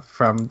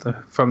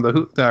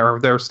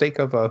stake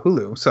of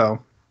Hulu.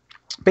 So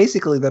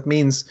basically, that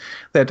means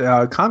that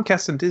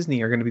Comcast and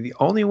Disney are going to be the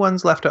only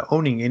ones left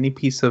owning any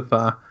piece of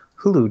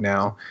Hulu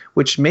now,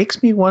 which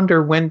makes me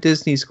wonder when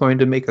Disney's going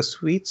to make a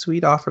sweet,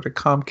 sweet offer to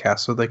Comcast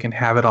so they can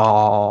have it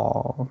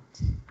all.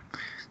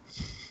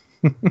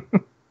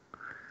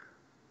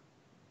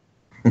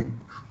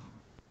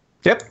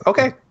 Yep.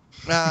 Okay.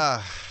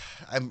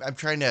 I'm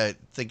trying to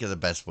think of the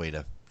best way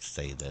to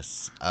say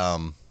this.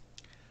 I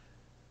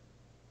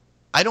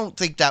don't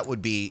think that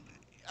would be.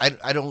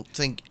 I don't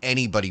think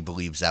anybody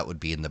believes that would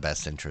be in the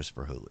best interest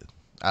for Hulu.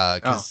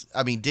 Because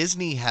I mean,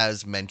 Disney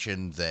has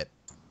mentioned that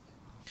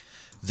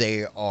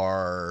they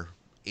are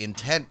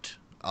intent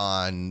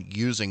on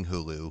using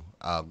Hulu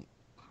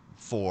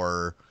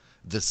for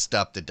the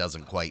stuff that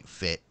doesn't quite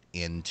fit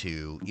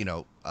into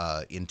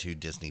into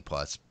Disney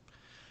Plus,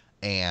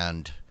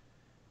 and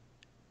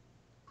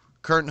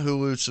current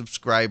Hulu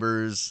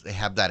subscribers, they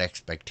have that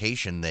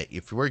expectation that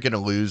if we're going to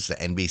lose the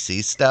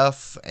NBC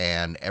stuff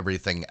and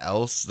everything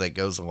else that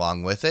goes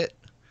along with it,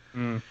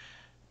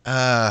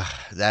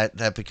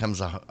 that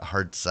becomes a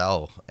hard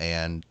sell,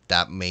 and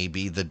that may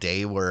be the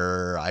day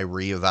where I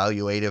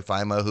reevaluate if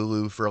I'm a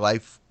Hulu for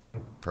life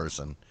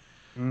person.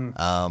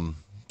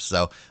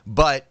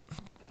 But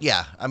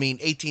yeah, I mean,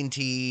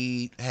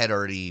 AT&T had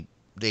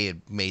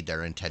made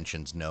their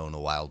intentions known a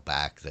while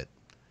back that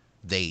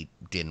they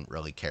didn't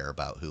really care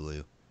about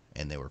Hulu,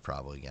 and they were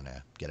probably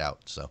gonna get out.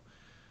 So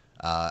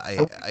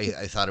I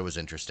thought it was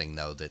interesting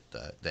though that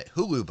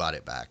Hulu bought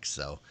it back.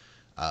 So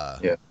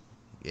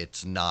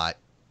it's not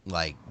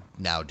like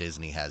now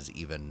Disney has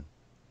even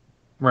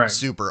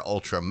super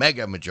ultra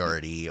mega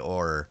majority,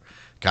 or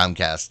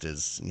Comcast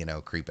is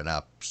creeping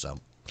up. So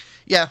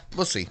yeah,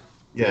 we'll see.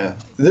 Yeah,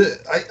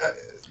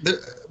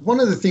 one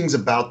of the things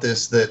about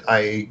this that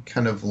I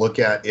kind of look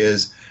at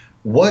is,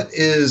 what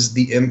is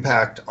the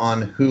impact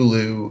on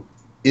Hulu?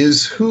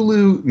 Is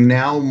Hulu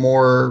now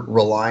more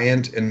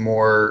reliant and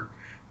more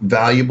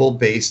valuable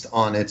based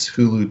on its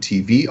Hulu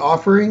TV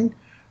offering,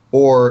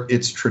 or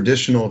its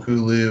traditional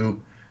Hulu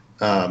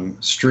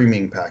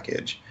streaming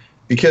package?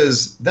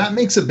 Because that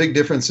makes a big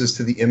difference as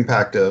to the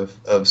impact of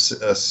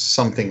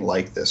something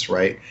like this,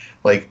 right?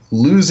 Like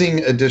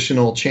losing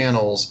additional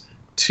channels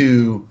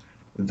to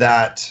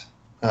that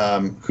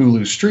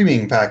Hulu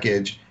streaming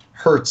package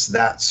hurts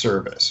that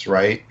service,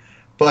 right?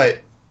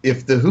 But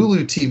if the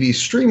Hulu TV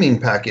streaming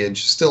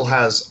package still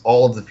has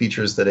all of the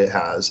features that it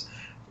has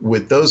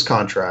with those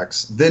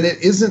contracts, then it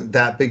isn't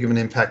that big of an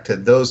impact to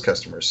those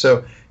customers.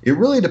 So it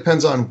really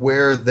depends on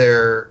where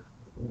their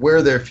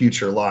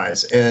future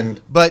lies,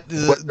 but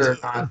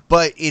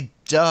it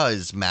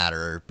does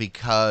matter,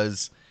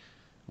 because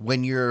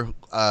when you're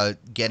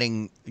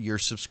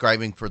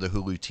subscribing for the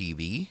Hulu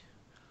TV,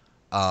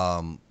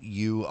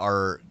 you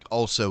are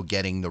also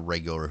getting the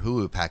regular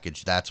Hulu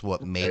package. That's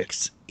what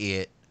makes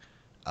it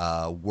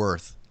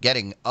worth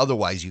getting.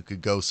 Otherwise, you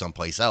could go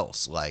someplace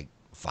else like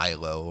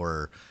Philo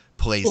or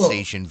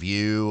PlayStation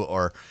View,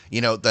 or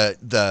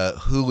the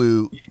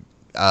Hulu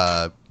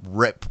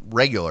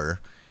regular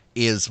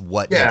is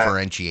what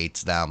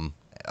differentiates them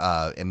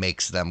and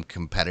makes them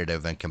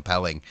competitive and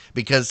compelling.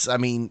 Because I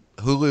mean,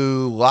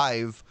 Hulu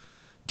Live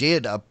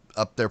did up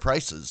their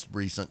prices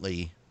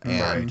recently,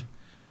 and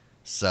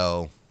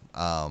so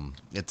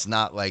it's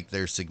not like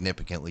they're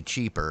significantly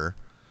cheaper.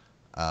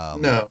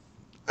 No,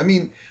 I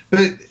mean,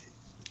 but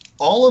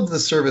all of the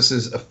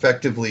services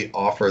effectively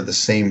offer the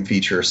same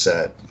feature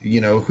set.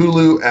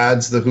 Hulu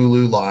adds the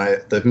Hulu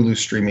Live, the Hulu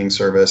streaming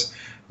service.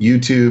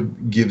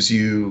 YouTube gives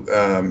you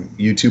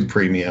YouTube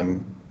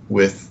Premium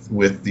with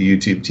the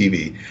YouTube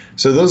TV.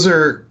 So those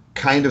are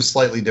kind of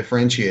slightly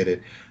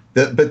differentiated.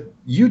 But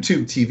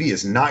YouTube TV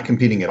is not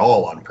competing at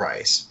all on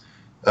price.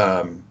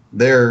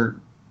 They're,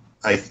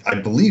 I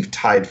believe,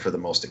 tied for the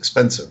most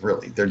expensive,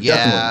 really.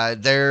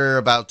 They're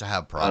about to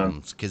have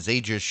problems because they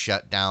just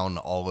shut down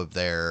all of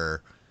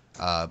their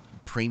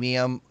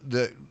premium.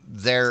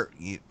 Their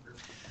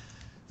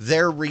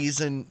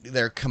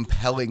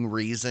compelling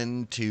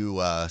reason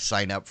to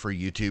sign up for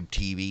YouTube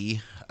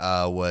TV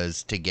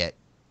was to get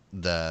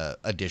the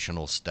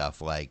additional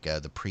stuff like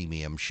the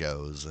premium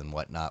shows and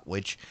whatnot,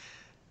 which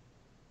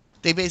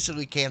they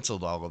basically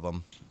canceled all of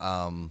them.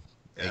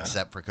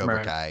 Except for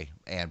Cobra Kai,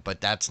 but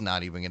that's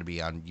not even going to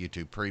be on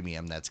YouTube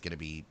Premium. That's going to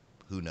be,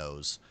 who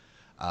knows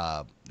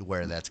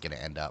where that's going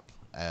to end up.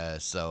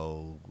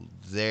 So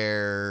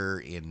they're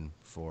in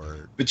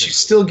for. But you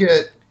still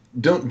get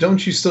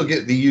don't you still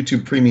get the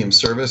YouTube Premium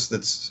service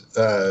that's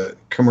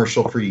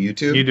commercial free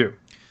YouTube? You do.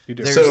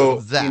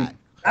 There's that.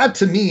 that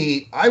to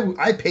me,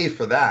 I pay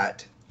for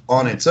that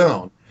on its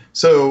own.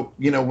 So,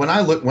 when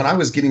I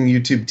was getting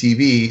YouTube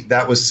TV,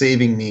 that was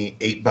saving me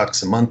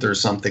 $8 a month or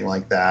something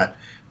like that.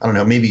 I don't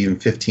know, maybe even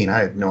 15. I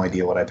have no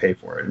idea what I pay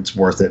for it. It's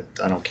worth it.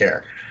 I don't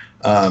care.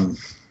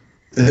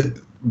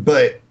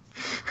 But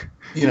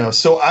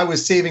so I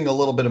was saving a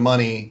little bit of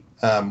money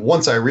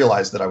once I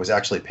realized that I was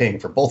actually paying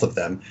for both of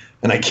them,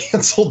 and I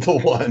canceled the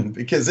one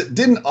because it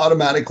didn't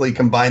automatically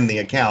combine the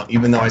account,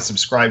 even though I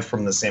subscribed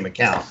from the same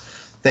account.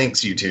 Thanks,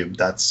 YouTube.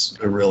 That's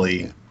a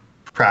really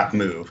crap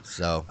move.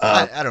 So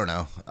I don't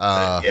know.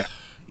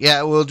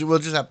 Yeah, we'll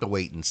just have to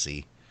wait and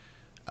see.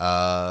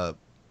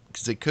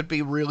 Because it could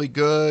be really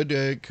good,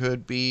 it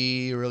could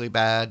be really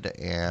bad,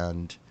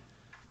 and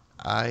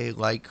I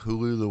like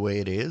Hulu the way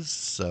it is,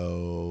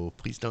 so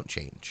please don't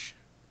change.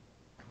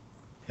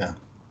 Yeah,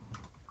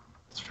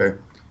 it's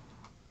fair.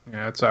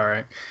 Yeah, it's all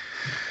right.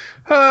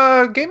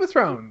 Game of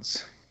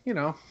Thrones.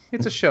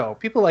 It's a show.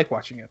 People like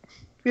watching it.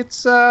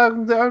 It's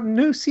the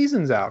new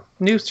season's out.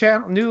 New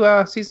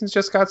seasons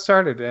just got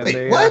started. And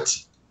Wait, what?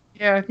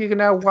 Yeah, you can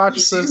now watch the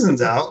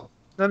season's out.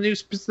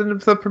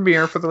 The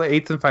premiere for the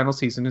 8th and final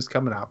season is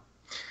coming out,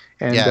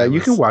 and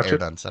you can watch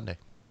it on Sunday.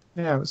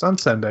 Yeah, it was on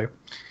Sunday,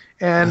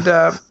 and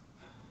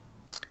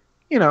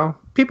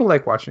people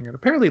like watching it.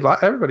 Apparently,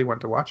 everybody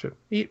wanted to watch it,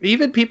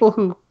 even people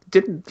who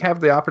didn't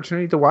have the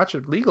opportunity to watch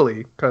it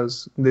legally,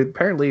 because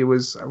apparently it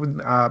was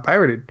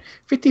pirated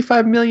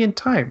 55 million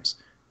times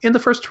in the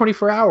first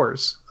 24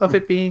 hours of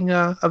it being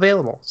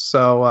available.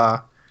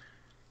 So,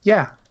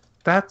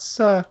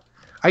 that's.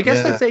 I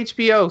guess that's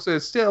HBO, so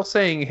it's still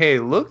saying, hey,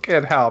 look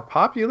at how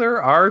popular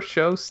our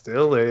show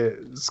still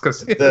is.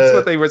 Because that's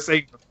what they were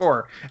saying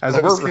before. As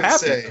we're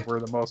happy we're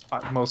the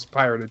most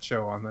pirated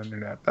show on the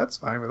internet. That's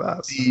fine with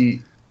us.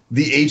 The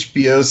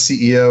HBO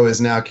CEO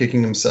is now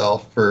kicking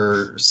himself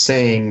for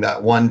saying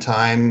that one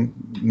time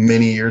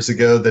many years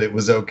ago that it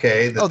was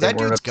okay. That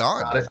dude's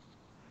gone.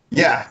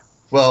 Yeah,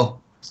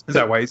 well. Is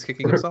that why he's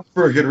kicking himself?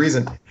 For a good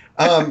reason.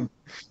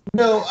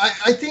 No,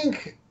 I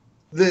think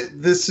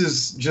that this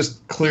is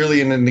just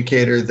clearly an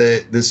indicator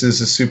that this is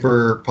a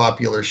super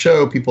popular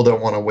show. People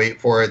don't want to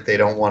wait for it. They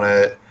don't want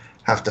to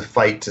have to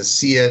fight to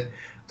see it.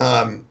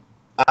 I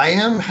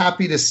am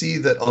happy to see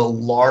that a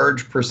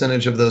large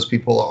percentage of those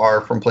people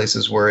are from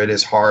places where it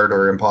is hard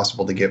or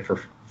impossible to get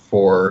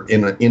for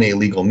in a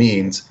legal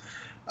means.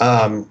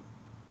 But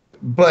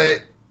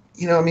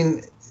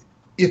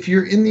if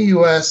you're in the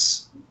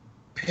U.S.,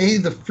 pay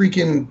the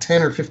freaking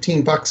 $10 or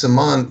 $15 a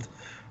month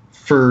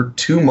for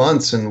 2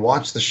 months and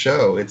watch the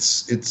show. It's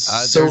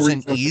so there's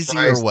an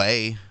easier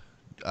way.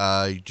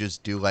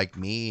 Just do like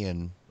me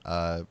and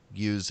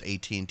use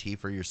AT&T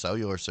for your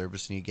cellular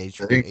service, and you get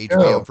your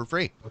HBO for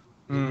free.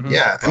 Mm-hmm.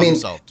 Yeah,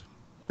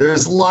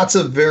 there's lots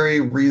of very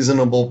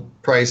reasonable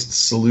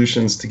priced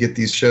solutions to get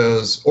these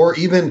shows, or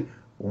even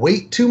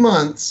wait 2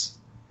 months,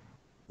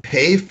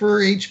 pay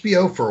for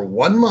HBO for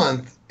 1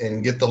 month,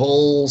 and get the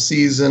whole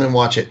season and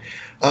watch it.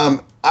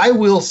 I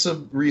will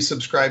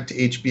resubscribe to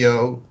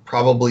HBO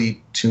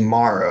probably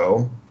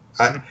tomorrow.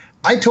 I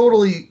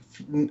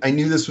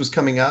knew this was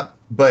coming up,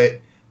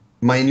 but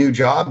my new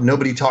job,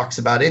 nobody talks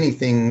about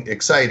anything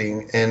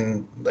exciting.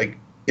 And like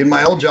in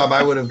my old job,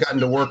 I would have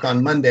gotten to work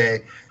on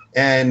Monday,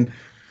 and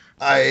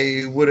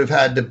I would have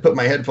had to put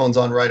my headphones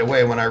on right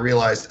away when I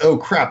realized, oh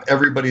crap,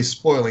 everybody's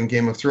spoiling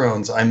Game of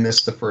Thrones. I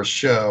missed the first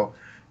show.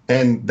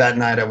 And that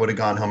night I would have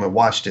gone home and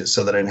watched it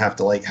so that I didn't have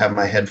to have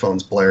my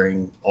headphones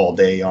blaring all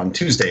day on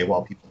Tuesday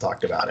while people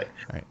talked about it.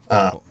 Right.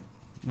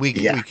 We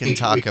can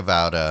talk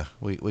about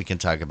we can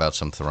talk about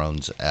some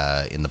Thrones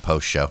in the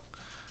post show.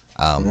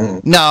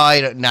 No,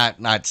 not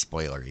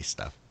spoilery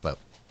stuff, but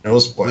no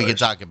spoilers. We can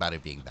talk about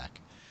it being back.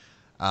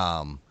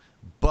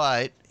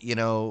 But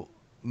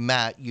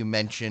Matt, you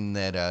mentioned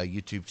that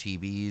YouTube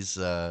TV's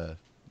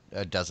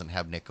doesn't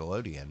have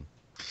Nickelodeon.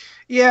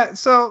 Yeah,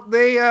 so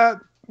they.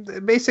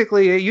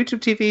 Basically, YouTube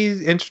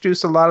TV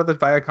introduced a lot of the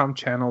Viacom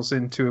channels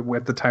into it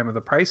at the time of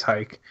the price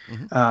hike,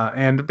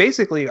 and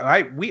basically,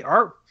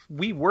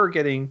 we were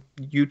getting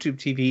YouTube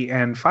TV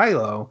and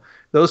Philo.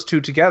 Those two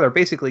together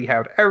basically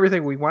had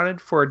everything we wanted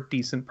for a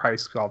decent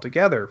price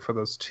altogether for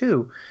those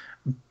two.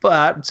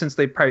 But since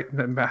they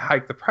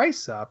hiked the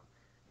price up,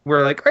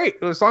 we're like,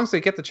 great, as long as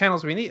they get the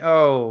channels we need.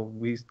 Oh,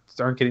 we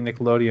aren't getting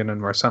Nickelodeon,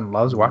 and our son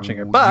loves watching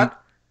it.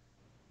 But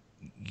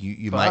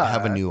you might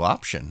have a new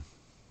option.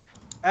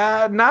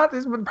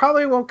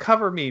 Probably won't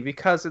cover me,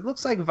 because it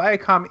looks like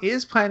Viacom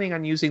is planning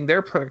on using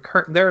their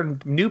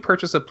new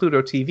purchase of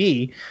Pluto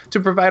TV to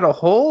provide a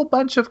whole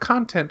bunch of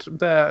content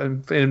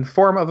in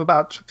form of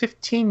about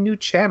 15 new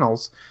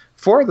channels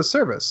for the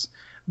service.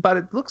 But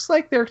it looks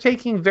like they're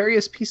taking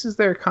various pieces of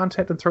their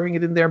content and throwing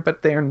it in there.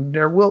 But there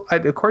will,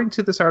 according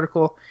to this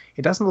article,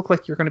 it doesn't look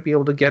like you're going to be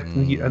able to get a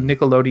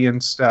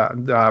Nickelodeon's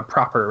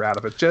proper out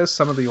of it. Just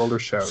some of the older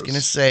shows. I was going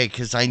to say,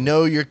 because I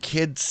know your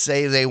kids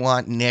say they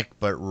want Nick,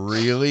 but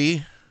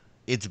really,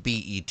 it's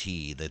BET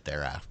that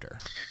they're after.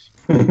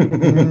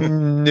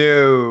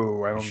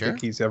 No, I don't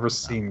think he's ever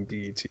seen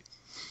BET.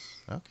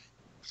 Okay.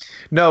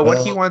 No, what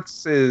he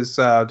wants is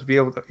to be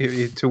able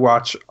to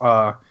watch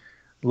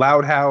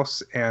Loud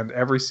House, and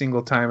every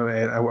single time,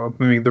 I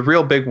mean, the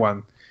real big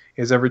one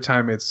is every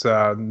time it's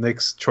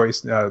Nick's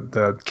choice,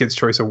 the Kids'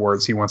 Choice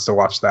Awards. He wants to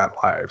watch that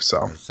live. I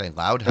So was saying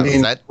Loud I House.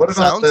 mean, That what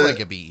about sounds the like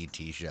a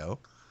BET show.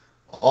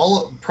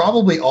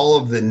 probably all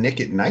of the Nick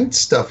at Night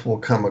stuff will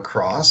come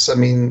across. I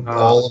mean, Uh,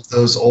 all of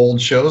those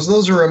old shows,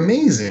 those are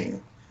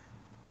amazing.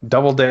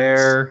 Double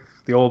Dare,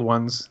 the old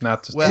ones,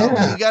 not just Well,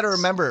 Yeah. you got to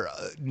remember,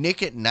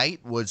 Nick at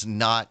Night was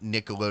not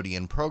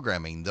Nickelodeon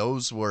programming.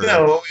 Those were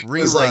No, it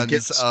was like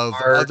Get reruns of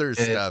Smart other and-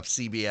 stuff,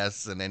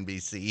 CBS and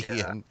NBC,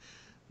 Yeah. and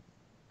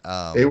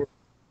They were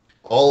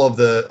all of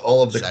the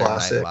Saturday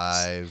classics. Night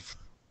Live.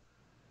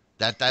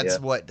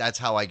 That's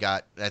how I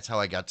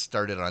got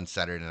started on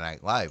Saturday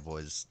Night Live.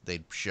 Was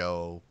they'd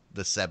show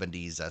the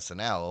 70s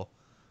SNL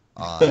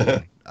on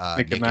Nick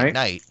at Nick Night? at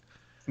Night,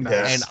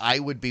 Yes. and I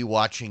would be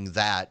watching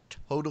that,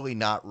 totally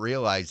not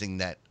realizing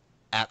that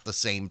at the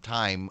same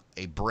time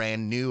a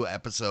brand new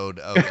episode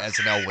of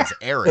SNL was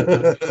airing.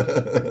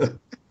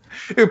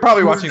 You're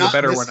probably You were watching the not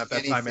better missing one at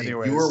that time, anything.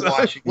 anyway. You were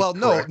watching. Well,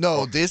 no, correct.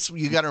 no. This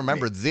you got to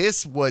remember.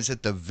 This was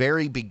at the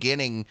very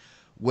beginning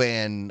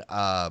when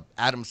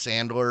Adam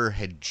Sandler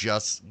had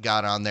just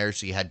got on there.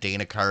 So you had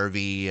Dana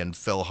Carvey and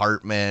Phil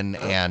Hartman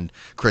and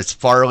Chris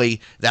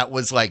Farley. That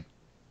was like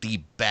the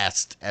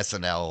best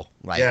SNL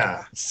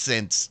Yeah.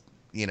 since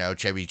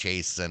Chevy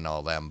Chase and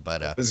all them.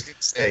 But I was gonna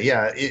say,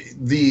 yeah,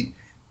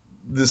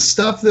 the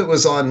stuff that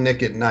was on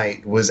Nick at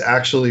Night was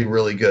actually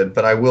really good.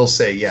 But I will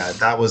say, yeah,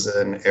 that was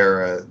an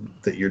era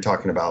that you're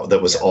talking about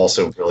that was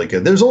also really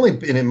good. There's only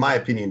been, in my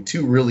opinion,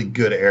 two really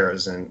good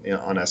eras on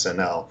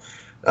SNL.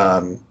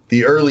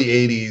 The early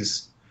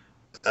 80s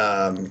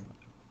and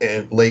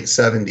late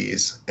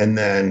 70s, and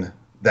then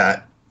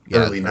that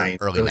early 90s.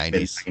 early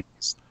 90s.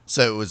 mid-90s.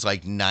 So it was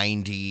like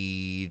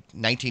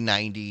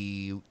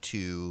 1990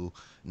 to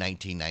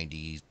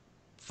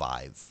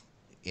 1995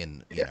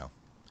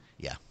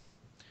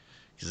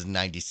 because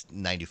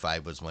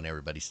 95 was when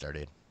everybody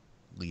started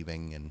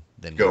leaving, and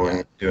then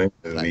Doing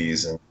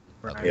movies and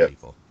other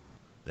people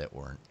that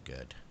weren't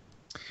good.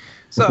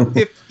 So,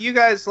 if you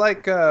guys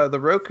like the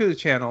Roku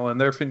channel and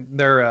their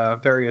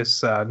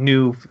various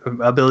new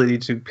ability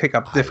to pick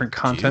up different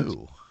content,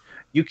 do.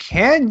 you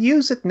can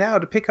use it now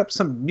to pick up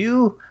some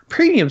new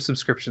premium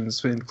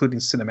subscriptions, including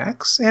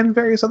Cinemax and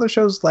various other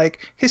shows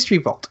like History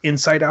Vault,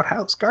 Inside Out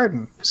House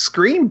Garden,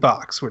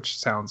 Screenbox, which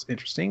sounds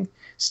interesting,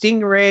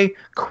 Stingray,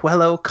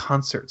 Quello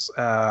Concerts.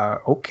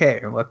 Okay,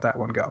 I'll let that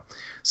one go.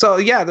 So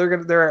yeah,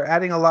 they're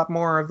adding a lot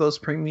more of those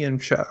premium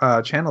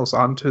channels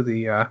onto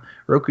the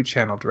Roku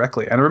channel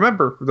directly. And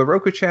remember, the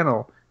Roku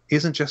channel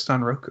isn't just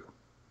on Roku.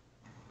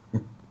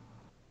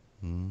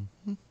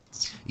 Mm-hmm.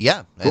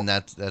 Yeah, and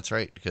that's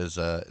right, because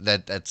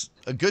that's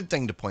a good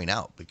thing to point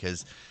out,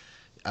 because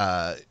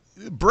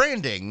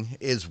branding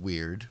is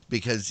weird,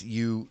 because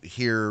you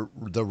hear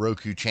the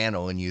Roku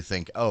channel and you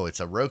think, oh, it's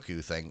a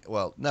Roku thing.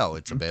 Well, no,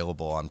 it's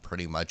available on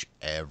pretty much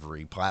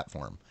every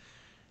platform.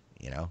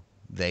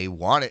 They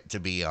want it to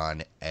be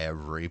on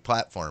every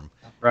platform,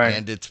 Right.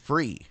 and it's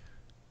free.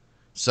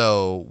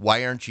 So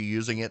why aren't you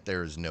using it?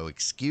 There is no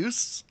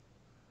excuse.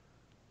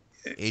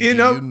 Do you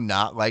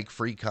not like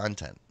free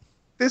content?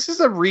 This is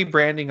a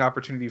rebranding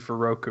opportunity for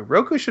Roku.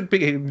 Roku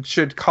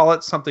should call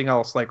it something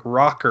else, like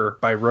Rocker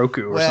by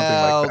Roku or something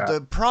like that. Well,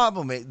 the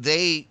problem is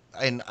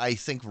and I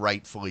think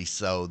rightfully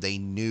so, they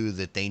knew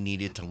that they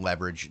needed to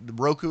leverage.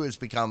 Roku has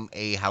become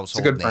a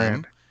household It's a good name.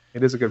 brand.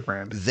 It is a good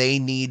brand. They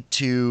need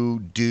to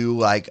do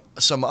like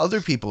some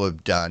other people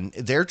have done.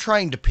 They're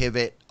trying to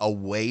pivot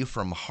away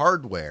from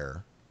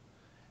hardware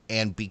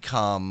and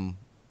become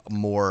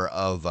more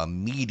of a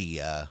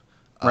media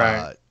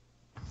Right.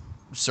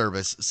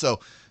 service. So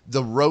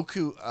the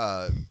Roku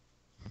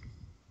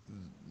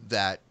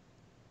that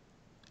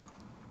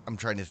I'm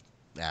trying to,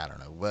 I don't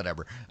know,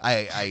 whatever.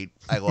 I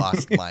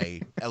lost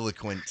my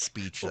eloquent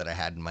speech that I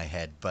had in my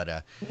head,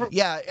 but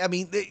yeah, I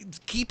mean,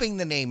 keeping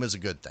the name is a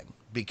good thing,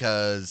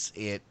 because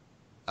it's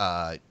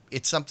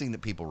something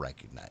that people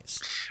recognize.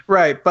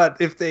 Right, but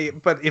if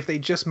they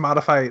just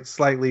modify it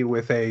slightly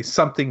with a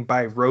something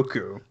by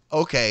Roku.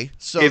 Okay,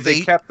 so If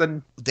they kept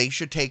the they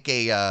should take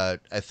a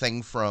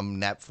thing from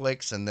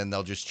Netflix, and then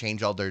they'll just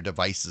change all their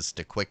devices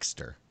to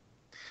Quickster.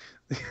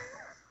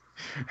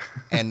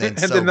 And then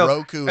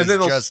Roku is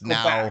just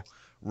now.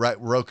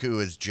 Roku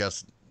is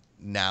just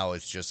now.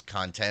 It's just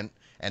content,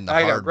 and the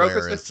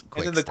hardware is Quickster.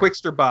 And then the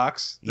Quickster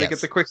box. They Yes.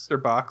 get the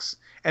Quickster box,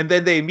 and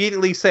then they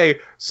immediately say,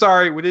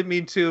 "Sorry, we didn't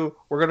mean to.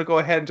 We're going to go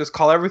ahead and just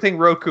call everything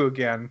Roku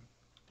again,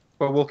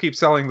 but we'll keep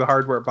selling the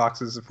hardware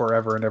boxes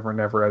forever and ever and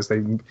ever." As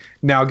they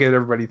now get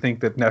everybody to think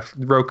that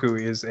Roku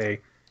is a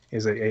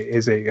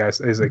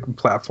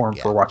platform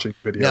for watching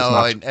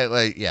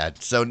videos. Yeah.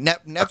 So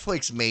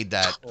Netflix made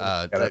that.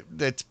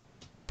 That's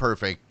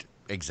perfect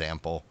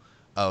example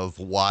of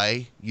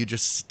why you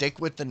just stick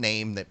with the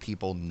name that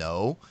people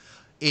know.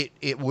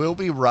 It will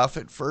be rough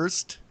at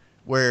first,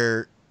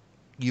 where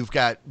you've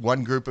got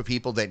one group of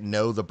people that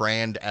know the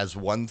brand as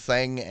one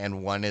thing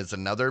and one is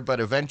another, but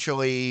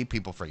eventually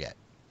people forget,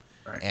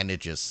 and it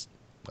just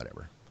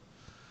whatever.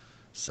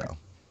 So.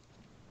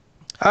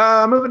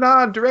 Moving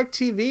on,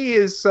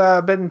 DirecTV has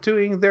been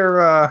doing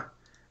their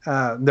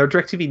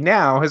DirecTV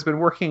Now has been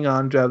working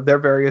on their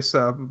various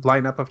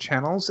lineup of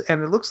channels,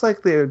 and it looks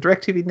like the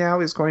DirecTV Now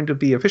is going to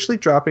be officially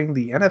dropping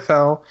the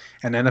NFL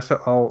and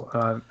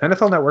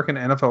NFL Network and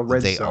NFL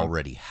Red They Zone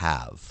already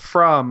have.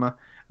 from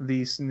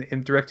these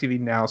in DirecTV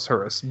Now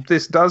service.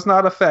 This does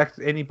not affect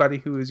anybody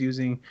who is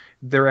using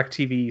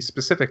DirecTV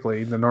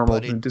specifically, the normal.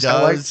 But it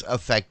does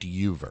affect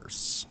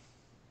Uverse.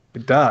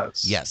 It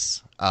does.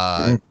 Yes.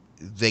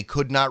 They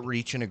could not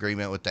reach an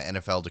agreement with the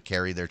NFL to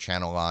carry their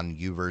channel on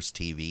Uverse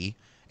TV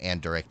and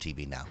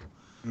DirecTV Now.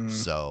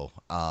 So,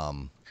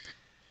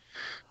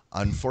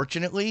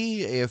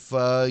 unfortunately, if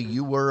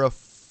you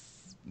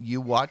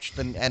watched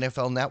the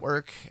NFL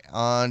Network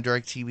on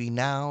DirecTV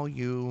Now,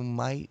 you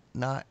might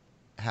not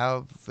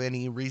have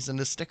any reason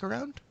to stick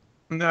around.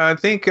 No, I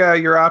think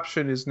your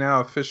option is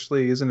now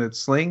officially, isn't it,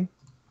 Sling?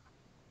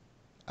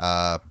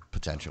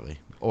 Potentially.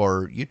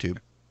 Or YouTube,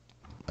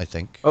 I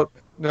think. Oh,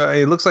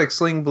 it looks like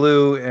Sling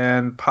Blue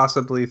and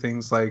possibly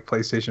things like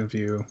PlayStation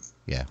View.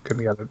 Yeah. Could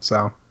be other.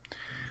 So,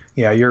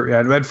 yeah,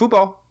 and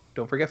football.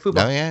 Don't forget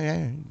football. Oh,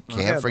 yeah.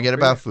 Can't forget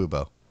about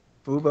Fubo.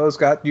 Fubo's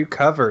got you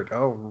covered.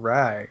 All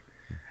right.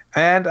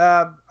 And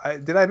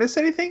did I miss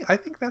anything? I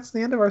think that's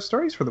the end of our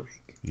stories for the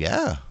week.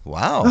 Yeah.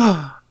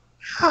 Wow.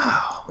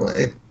 Wow.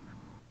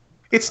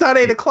 It's not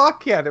 8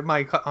 o'clock yet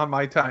on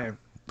my time.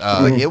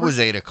 It was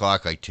 8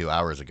 o'clock like 2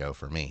 hours ago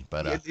for me,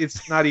 but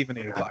it's not even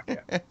 8 o'clock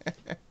yet.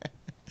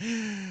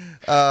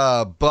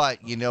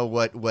 But you know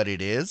what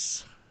it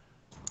is?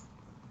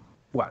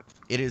 What?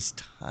 It is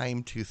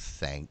time to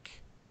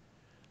thank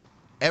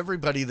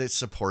everybody that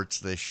supports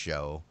this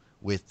show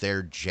with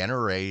their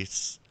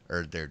generous.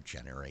 I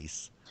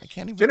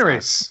can't even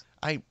Generous.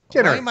 talk.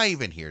 Why am I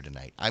even here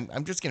tonight?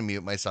 I'm just gonna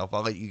mute myself.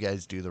 I'll let you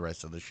guys do the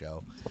rest of the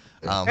show.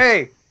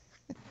 Hey,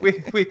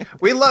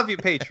 we love you,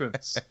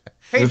 patrons.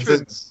 With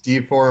this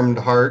deformed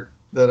heart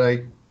that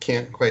I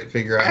can't quite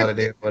figure out how to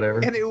do, whatever.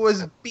 And it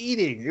was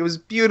beating. It was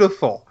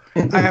beautiful.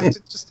 I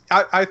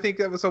think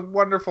that was a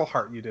wonderful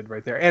heart you did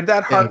right there. And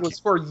that heart was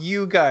for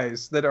you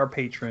guys that are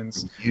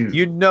patrons.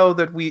 You know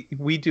that we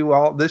do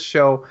all this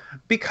show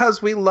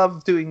because we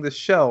love doing the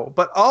show,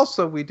 but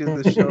also we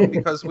do the show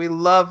because we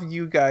love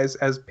you guys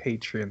as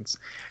patrons.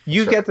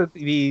 You get to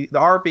be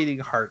our beating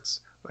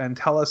hearts and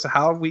tell us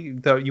how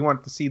you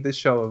want to see this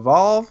show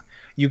evolve.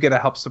 You get to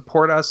help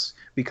support us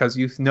because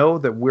you know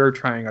that we're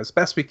trying as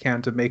best we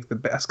can to make the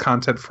best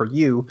content for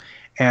you.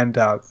 And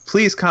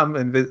please come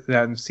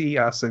and see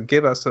us and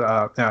give us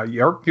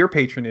your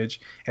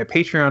patronage at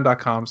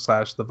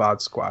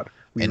patreon.com/thevodsquad.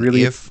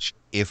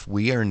 If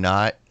we are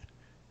not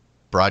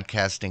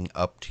broadcasting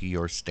up to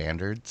your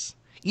standards,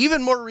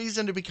 even more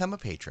reason to become a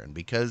patron,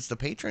 because the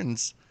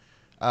patrons,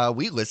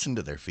 we listen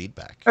to their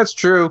feedback. That's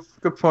true.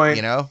 Good point.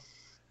 You know,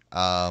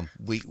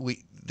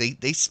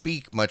 they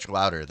speak much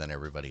louder than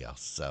everybody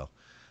else. So,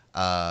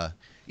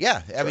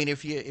 yeah, I mean,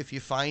 if you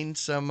find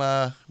some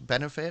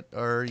benefit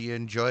or you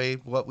enjoy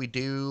what we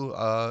do,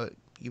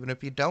 even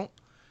if you don't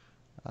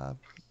like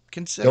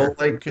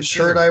the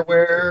shirt I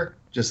wear,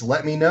 just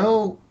let me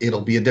know.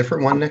 It'll be a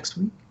different one next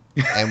week,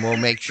 and we'll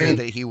make sure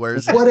that he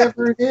wears it.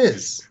 Whatever it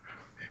is.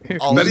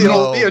 But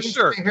it'll be a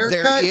shirt.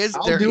 There is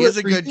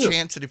a good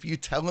chance that if you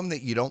tell him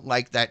that you don't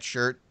like that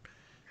shirt,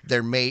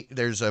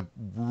 there's a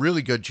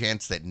really good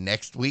chance that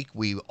next week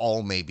we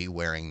all may be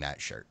wearing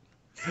that shirt.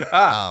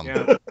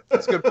 Yeah,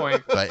 that's a good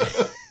point.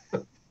 But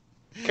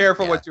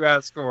careful what you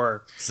ask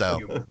for. So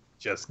you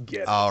just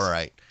get it. All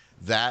right.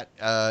 That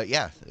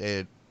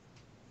it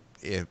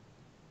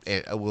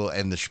will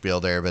end the spiel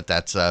there, but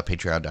that's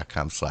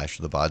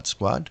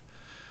patreon.com/thevodsquad.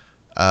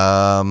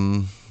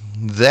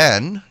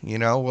 Then you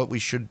know what we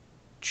should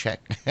check.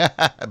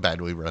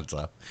 Badly runs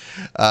off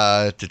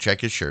to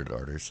check his shirt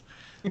orders.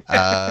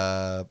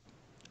 Why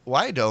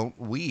don't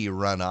we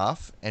run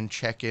off and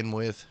check in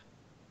with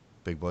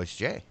Big Voice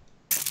Jay?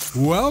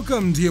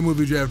 Welcome to your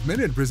Movie Draft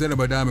Minute, presented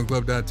by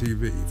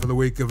DiamondClub.tv for the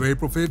week of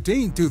April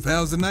 15,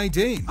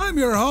 2019. I'm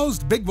your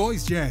host, Big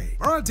Voice Jay,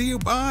 brought to you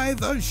by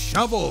The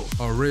Shovel,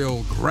 a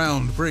real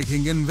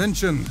groundbreaking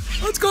invention.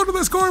 Let's go to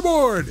the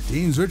scoreboard.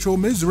 Teams Ritual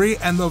Misery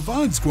and the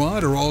VOD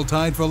Squad are all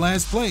tied for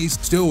last place,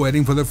 still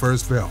waiting for their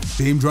first film.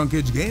 Team Drunk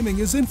Edge Gaming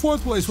is in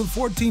fourth place with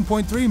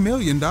 $14.3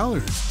 million.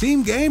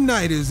 Team Game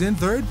Night is in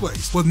third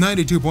place with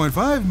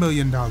 $92.5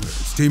 million.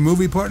 Team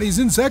Movie Party is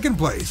in second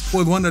place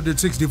with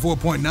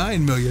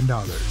 $164.9 million.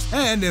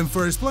 And in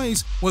first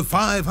place with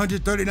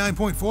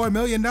 $539.4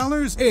 million,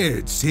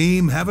 it's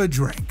Team Have a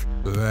Drink.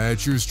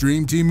 That's your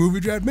Stream Team Movie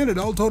Draft Minute.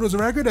 All totals are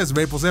record as of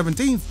April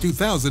 17th,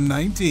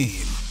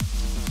 2019.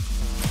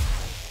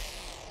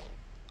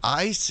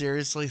 I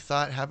seriously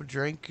thought Have a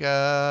Drink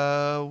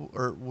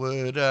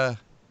would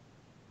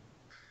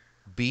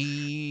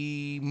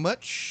be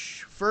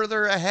much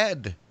further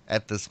ahead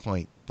at this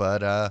point,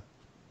 but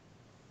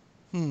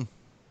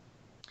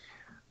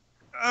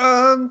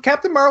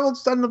Captain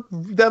Marvel's done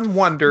them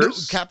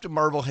wonders. No, Captain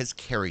Marvel has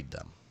carried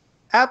them.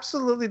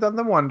 Absolutely done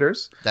them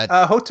wonders.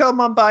 Hotel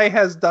Mumbai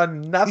has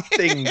done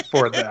nothing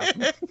for them.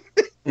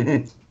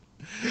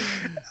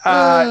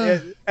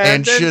 And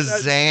then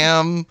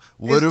Shazam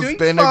would have doing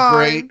been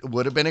fine.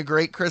 a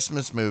great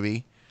Christmas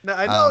movie. No,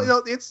 I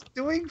know, it's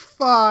doing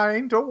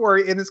fine. Don't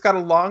worry, and it's got a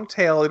long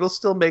tail. It'll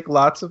still make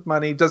lots of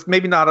money. Just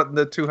maybe not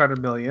the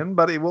 200 million,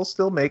 but it will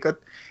still make a.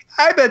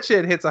 I bet you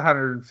it hits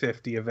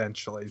 150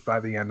 eventually by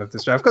the end of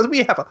this draft because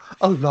we have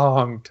a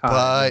long time.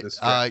 But in this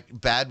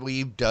draft. Bad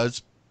Weeb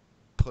does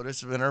put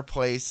us in our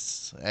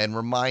place and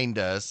remind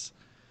us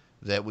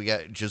that we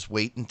got just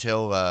wait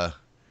until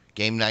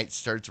game night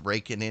starts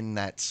raking in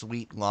that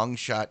sweet long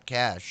shot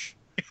cash.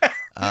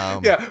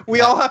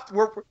 We all have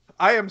to.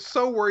 I am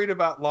so worried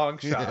about Long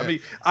Shot. I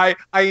mean, I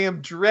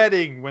am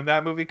dreading when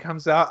that movie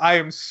comes out. I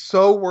am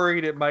so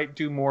worried it might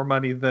do more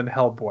money than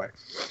Hellboy.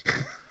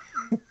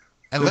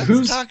 And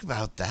let's talk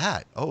about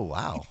that. Oh,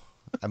 wow.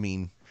 I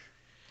mean,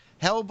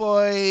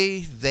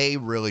 Hellboy, they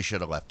really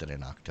should have left it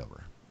in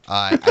October.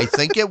 I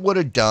think it would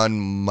have done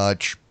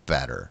much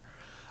better.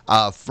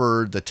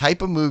 For the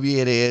type of movie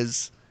it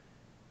is,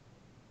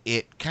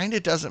 it kind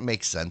of doesn't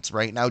make sense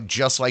right now,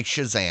 just like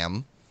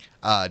Shazam.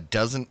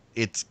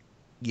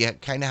 You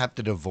kind of have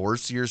to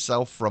divorce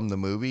yourself from the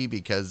movie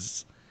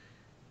because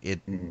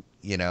when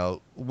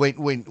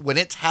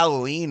it's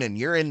Halloween and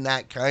you're in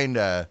that kind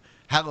of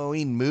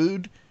Halloween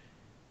mood,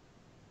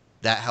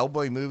 that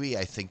Hellboy movie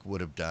I think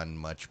would have done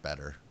much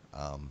better.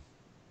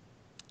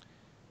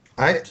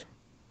 I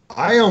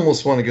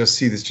almost want to go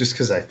see this just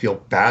because I feel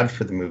bad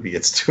for the movie.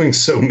 It's doing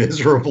so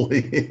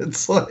miserably.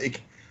 It's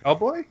like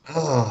Hellboy?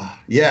 Oh,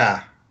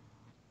 yeah.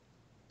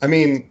 I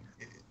mean,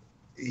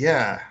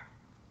 yeah.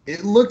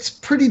 It looks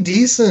pretty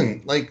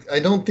decent. Like, I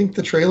don't think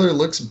the trailer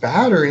looks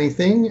bad or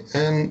anything.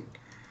 And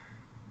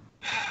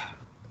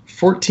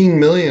 14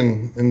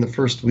 million in the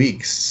first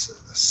weeks.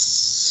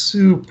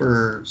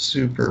 Super,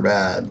 super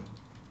bad.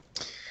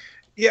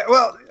 Yeah,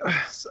 well,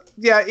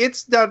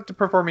 it's not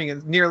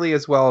performing nearly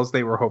as well as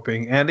they were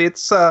hoping. And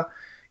it's,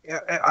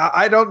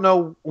 I don't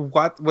know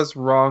what was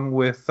wrong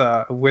with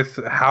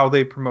how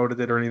they promoted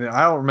it or anything.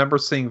 I don't remember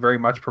seeing very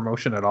much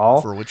promotion at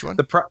all. For which one?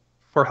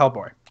 For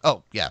Hellboy.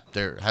 Oh, yeah,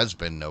 there has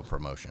been no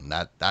promotion.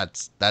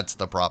 That's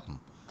the problem.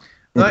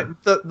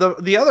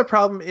 The other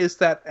problem is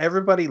that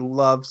everybody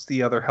loves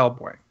the other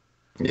Hellboy.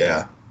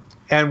 Yeah.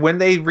 And when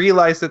they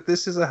realize that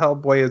this is a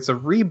Hellboy, it's a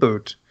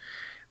reboot,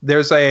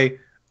 there's if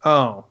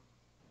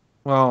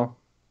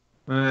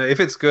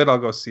it's good, I'll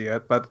go see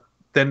it. But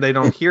then they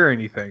don't hear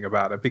anything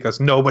about it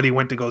because nobody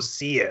went to go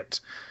see it.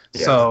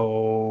 Yeah.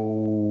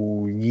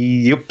 So,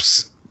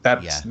 yips,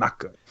 that's not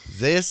good.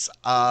 This,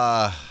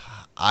 I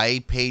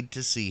paid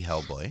to see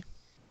Hellboy.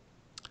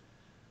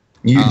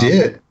 You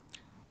did?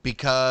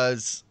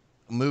 Because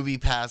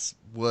MoviePass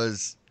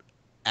was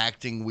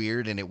acting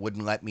weird and it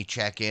wouldn't let me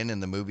check in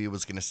and the movie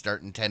was going to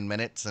start in 10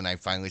 minutes and I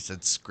finally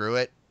said screw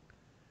it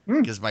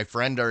because my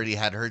friend already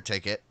had her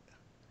ticket.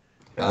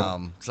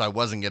 So I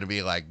wasn't going to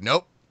be like,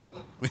 nope.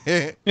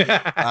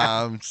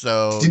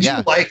 So did you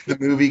like the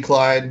movie,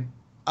 Clyde?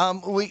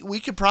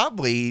 We could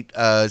probably,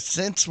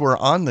 since we're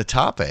on the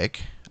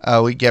topic,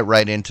 we get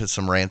right into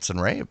some rants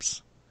and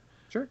raves.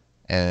 Sure.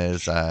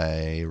 As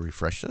I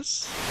refresh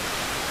this.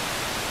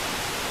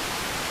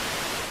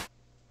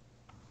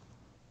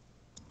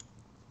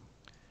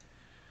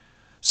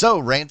 So,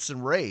 rants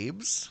and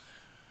raves.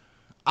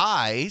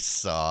 I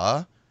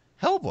saw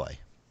Hellboy.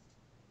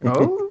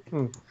 Oh,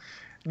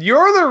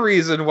 you're the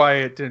reason why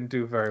it didn't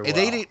do very well.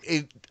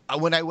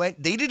 When I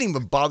went, they didn't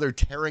even bother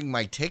tearing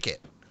my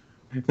ticket.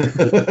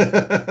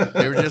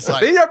 They were just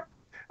like,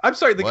 I'm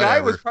sorry, the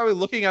guy was probably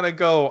looking at it and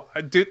go,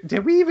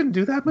 did we even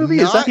do that movie?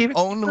 Not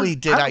only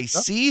did I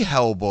see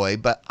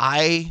Hellboy, but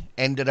I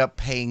ended up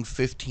paying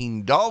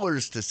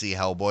 $15 to see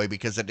Hellboy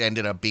because it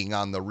ended up being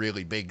on the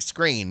really big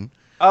screen.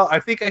 Oh,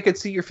 I think I could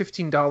see your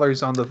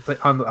 $15 on the thing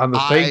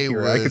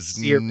here. I could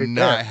see it right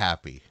not there.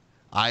 Happy.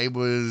 I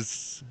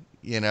was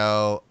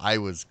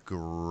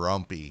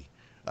grumpy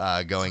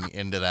going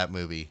into that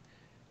movie.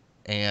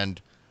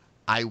 And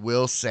I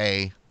will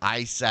say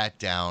I sat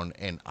down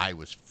and I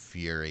was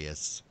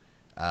furious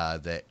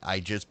that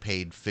I just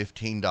paid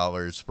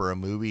 $15 for a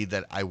movie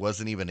that I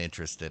wasn't even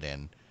interested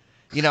in.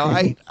 You know,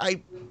 I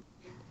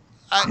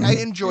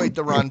enjoyed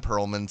the Ron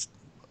Perlman's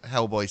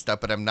Hellboy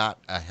stuff, but I'm not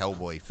a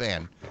Hellboy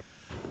fan.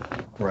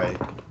 Right.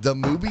 The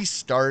movie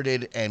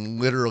started and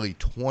literally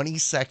 20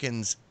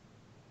 seconds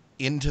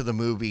into the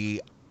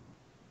movie,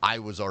 I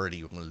was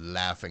already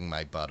laughing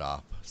my butt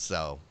off.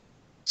 So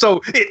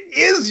it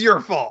is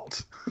your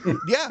fault.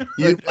 Yeah.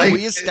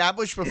 We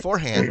established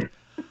beforehand.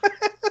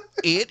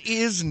 It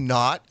is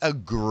not a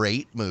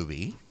great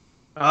movie.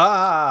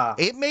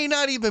 It may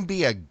not even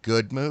be a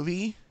good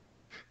movie,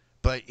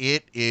 but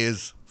it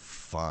is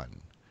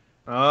fun.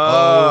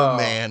 Oh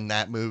man,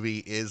 that movie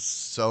is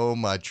so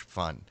much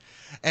fun.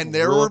 And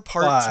there were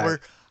parts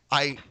where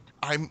I'm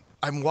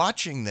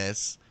watching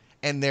this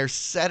and they're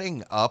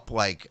setting up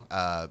like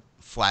a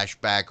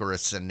flashback or a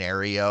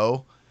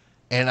scenario,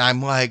 and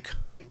I'm like,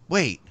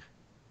 wait,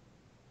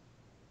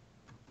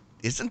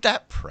 isn't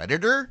that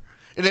Predator?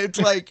 And it's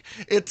like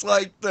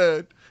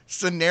the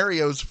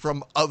scenarios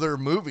from other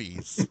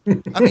movies.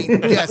 I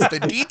mean, yes, the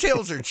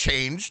details are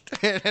changed.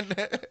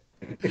 And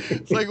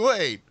it's like,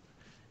 wait.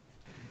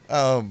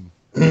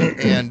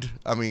 And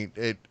I mean,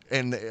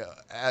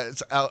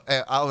 as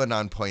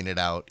Al-Anon pointed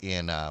out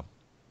in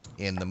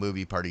the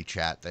movie party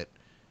chat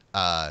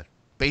that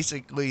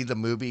basically the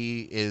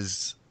movie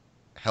is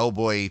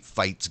Hellboy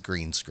fights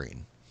green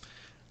screen.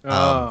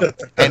 And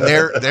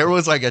there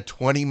was like a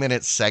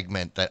 20-minute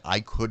segment that I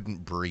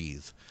couldn't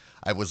breathe.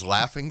 I was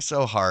laughing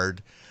so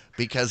hard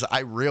because I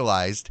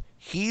realized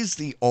he's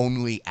the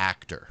only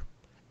actor.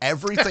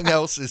 Everything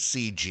else is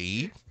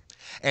CG.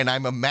 And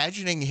I'm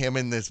imagining him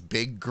in this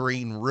big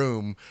green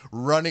room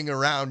running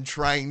around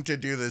trying to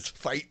do this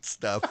fight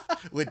stuff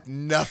with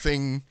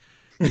nothing.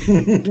 But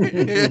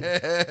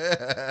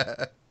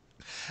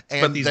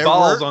these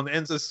balls on the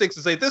ends of sticks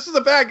and say, "This is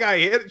a bad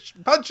guy.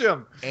 Punch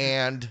him."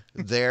 And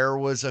there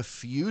was a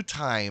few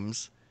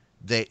times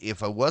that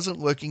if I wasn't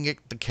looking at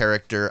the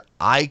character,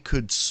 I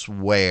could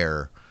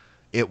swear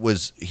he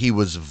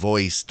was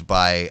voiced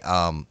by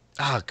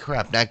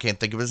crap, now I can't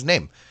think of his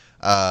name.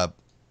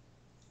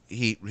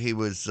 He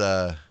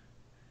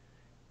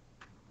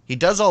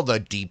does all the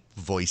deep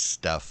voice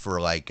stuff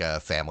for like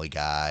Family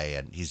Guy,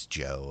 and he's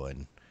Joe,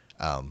 and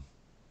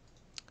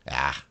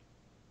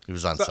he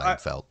was on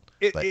Seinfeld.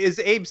 Is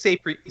Abe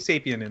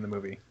Sapien in the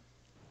movie?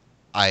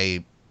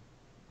 I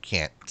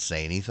can't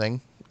say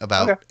anything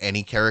about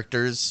any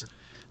characters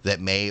that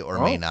may or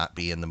may not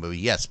be in the movie.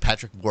 Yes,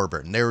 Patrick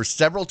Warburton. There were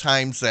several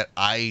times that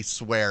I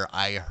swear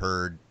I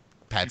heard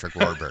Patrick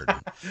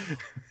Warburton.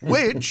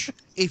 Which,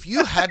 if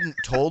you hadn't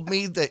told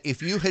me that,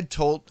 if you had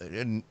told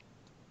me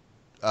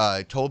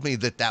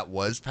that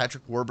was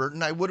Patrick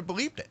Warburton, I would have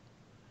believed it.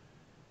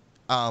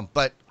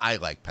 But I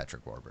like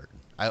Patrick Warburton.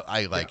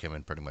 I like him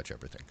in pretty much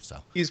everything. So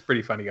he's a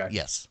pretty funny guy.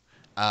 Yes.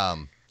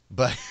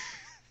 But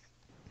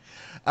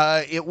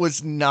it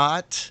was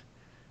not.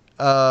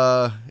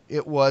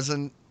 It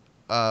wasn't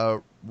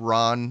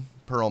Ron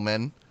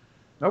Perlman.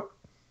 Nope.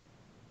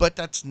 But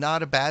that's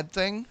not a bad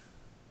thing.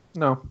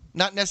 No.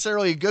 Not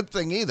necessarily a good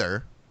thing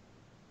either.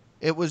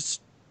 It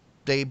was.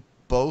 They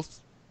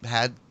both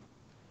had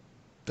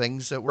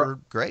things that were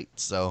great.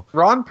 So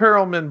Ron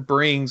Perlman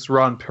brings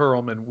Ron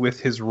Perlman with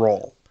his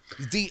role.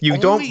 You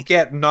don't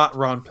get not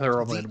Ron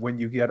Perlman when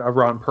you get a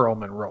Ron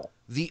Perlman role.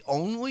 The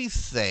only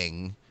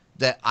thing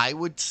that I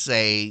would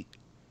say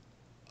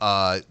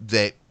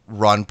that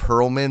Ron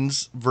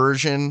Perlman's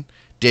version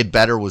did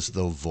better was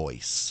the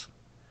voice.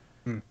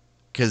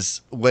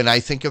 Because when I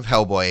think of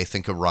Hellboy, I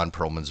think of Ron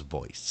Perlman's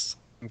voice.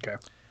 Okay.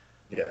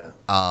 Yeah.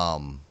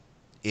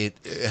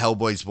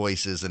 Hellboy's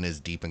voice isn't as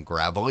deep and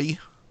gravelly.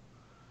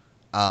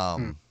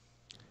 But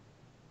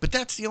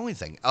that's the only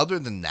thing. Other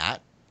than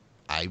that,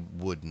 I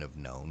wouldn't have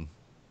known,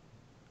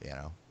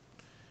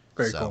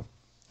 Very cool.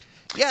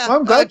 Yeah, well,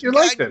 I'm glad you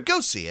liked it.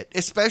 Go see it,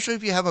 especially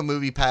if you have a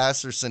movie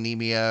pass or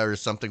Cinemia or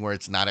something where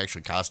it's not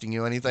actually costing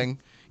you anything.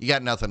 You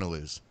got nothing to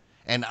lose.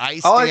 And I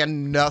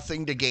stand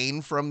nothing to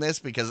gain from this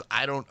because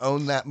I don't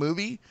own that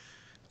movie.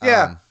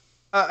 Yeah.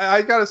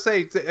 I gotta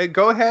say,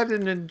 go ahead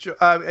and enjoy,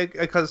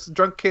 because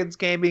Drunk Kids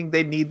Gaming,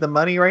 they need the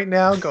money right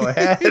now. Go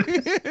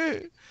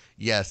ahead.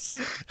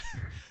 Yes.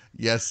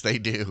 Yes, they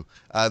do.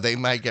 They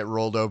might get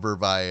rolled over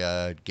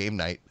by Game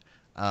Night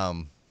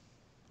and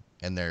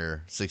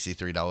their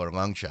 $63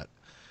 long shot.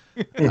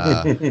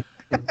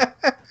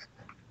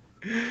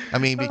 I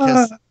mean,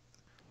 because,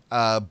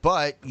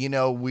 but,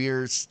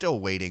 we're still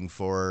waiting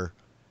for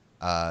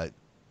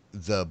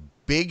the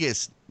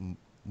biggest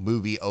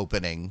movie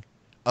opening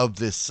of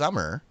this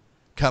summer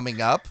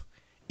coming up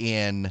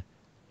in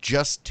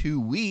just 2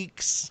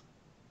 weeks.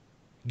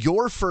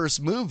 Your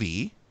first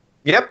movie.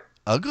 Yep.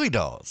 Ugly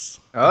Dolls.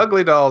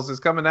 Ugly Dolls is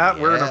coming out.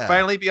 Yeah. We're going to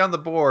finally be on the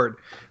board.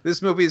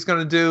 This movie is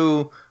going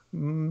to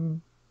do...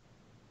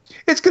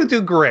 it's going to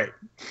do great.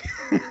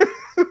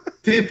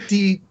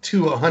 50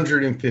 to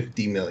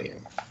 150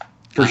 million.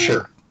 For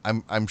sure.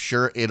 I'm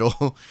sure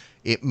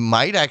it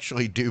might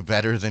actually do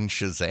better than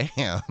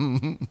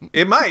Shazam.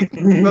 It might.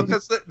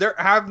 Because there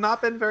have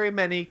not been very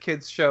many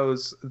kids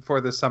shows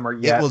for this summer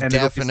yet. It will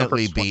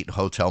definitely beat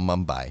Hotel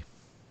Mumbai.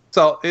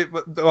 So,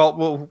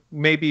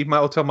 maybe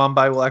Hotel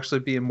Mumbai will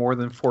actually be in more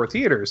than 4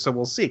 theaters, so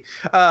we'll see.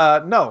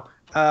 No,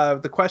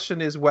 the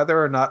question is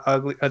whether or not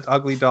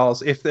Ugly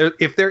Dolls, if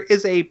there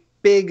is a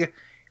big,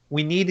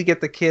 we need to get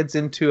the kids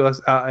into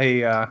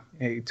to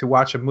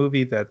watch a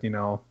movie that,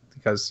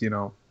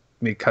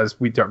 because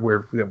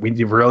we're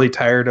really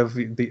tired of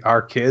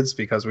our kids,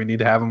 because we need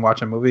to have them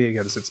watch a movie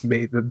because it's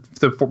May the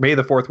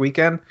 4th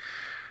weekend.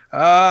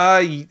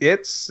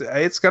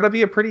 It's gonna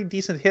be a pretty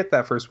decent hit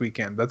that first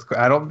weekend.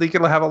 I don't think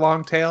it'll have a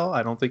long tail.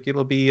 I don't think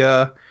it'll be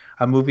a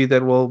movie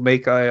that will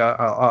make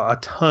a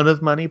ton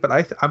of money. But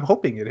I'm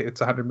hoping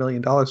it's $100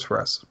 million for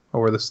us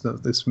over this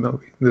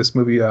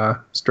movie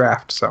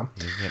draft. So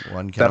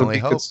that'll be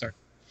a good start.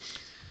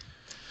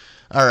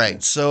 All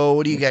right. So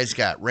what do you guys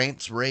got?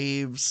 Rants,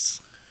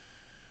 raves.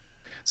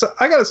 So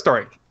I got a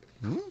story.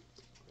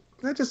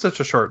 Not just such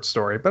a short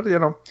story, but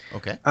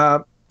Okay.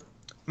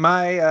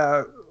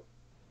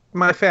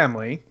 My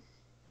family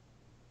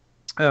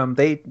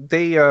They've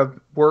been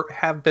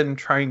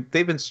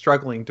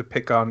struggling to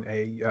pick on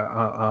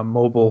a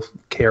mobile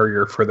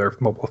carrier for their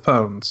mobile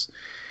phones,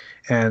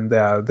 and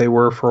they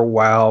were for a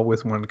while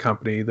with one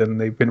company. Then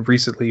they've been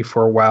recently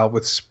for a while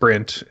with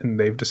Sprint, and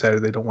they've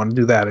decided they don't want to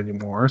do that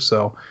anymore.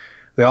 So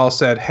they all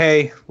said,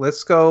 "Hey,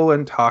 let's go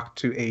and talk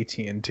to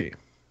AT&T."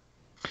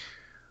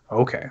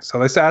 Okay, so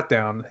they sat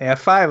down. They had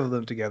 5 of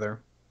them together,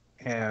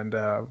 and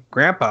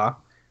Grandpa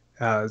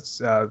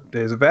is a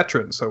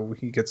veteran, so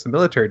he gets the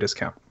military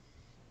discount.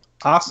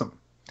 Awesome.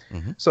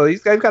 Mm-hmm. So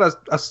these guys got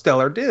a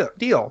stellar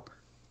deal.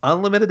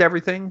 Unlimited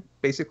everything,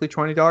 basically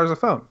 $20 a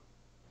phone.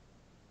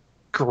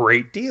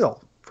 Great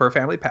deal for a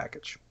family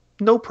package.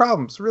 No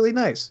problems. Really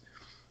nice.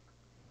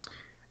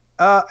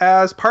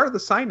 As part of the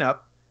sign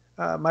up,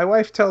 my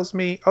wife tells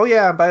me, "Oh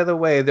yeah, by the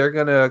way, they're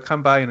gonna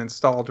come by and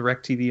install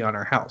DirecTV on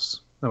our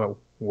house." I go,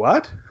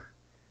 "What?"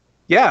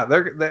 "Yeah,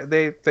 they're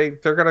gonna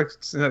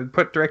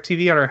put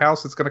DirecTV on our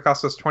house. It's gonna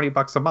cost us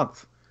 $20 a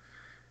month."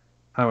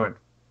 I went,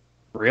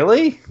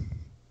 "Really?"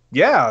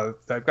 "Yeah,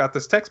 I've got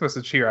this text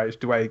message here.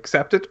 Do I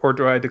accept it or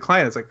do I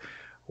decline it?" It's like,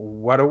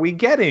 what are we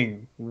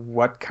getting?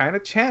 What kind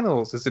of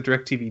channels? Is it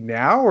DirecTV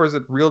Now or is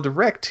it Real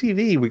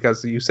DirecTV?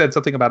 Because you said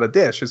something about a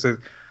dish. It says,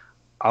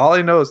 all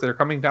I know is they're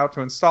coming out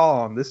to install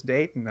on this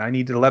date, and I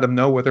need to let them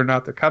know whether or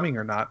not they're coming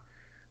or not.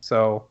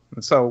 So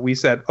we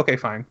said, okay,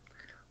 fine.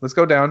 Let's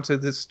go down to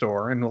this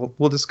store and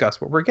we'll discuss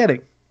what we're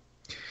getting.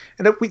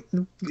 And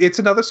it's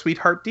another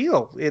sweetheart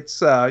deal.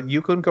 It's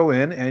you can go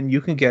in and you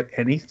can get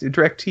any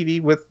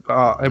DirecTV with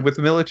a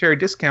military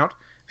discount,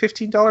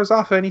 $15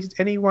 off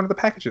any one of the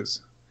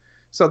packages.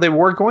 So they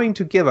were going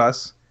to give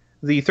us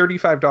the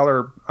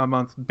 $35 a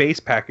month base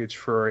package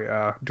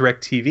for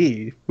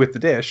DirecTV with the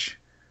dish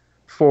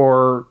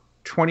for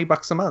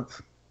 $20 a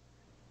month.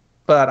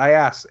 But I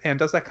asked, and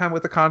does that come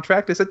with a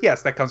contract? They said,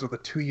 yes, that comes with a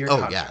 2-year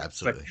contract. Oh, yeah,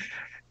 absolutely.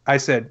 I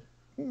said,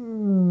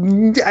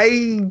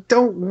 I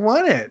don't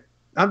want it.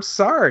 I'm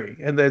sorry.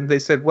 And then they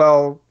said,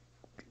 well,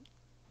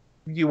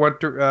 you want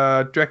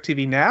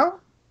DirecTV Now?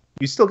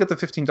 You still get the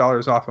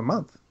 $15 off a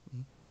month.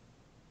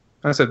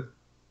 And I said,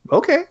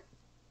 okay.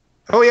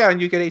 Oh, yeah,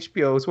 and you get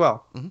HBO as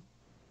well. Mm-hmm.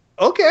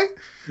 Okay.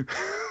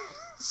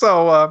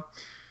 So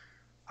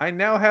I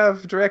now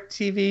have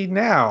DirecTV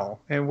Now,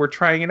 and we're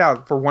trying it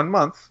out for 1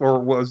 month,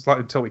 or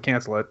until we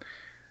cancel it.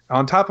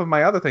 On top of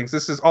my other things,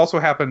 this has also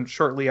happened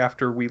shortly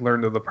after we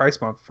learned of the price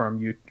bump from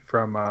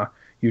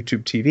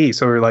YouTube TV.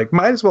 So we're like,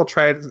 might as well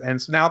try it.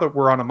 And so now that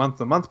we're on a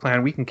month-to-month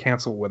plan, we can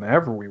cancel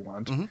whenever we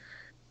want. Mm-hmm.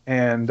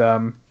 And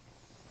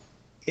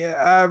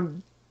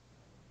I'm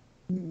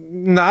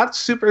not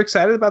super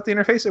excited about the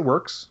interface. It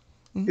works.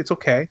 Mm-hmm. It's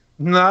okay.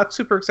 Not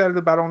super excited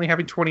about only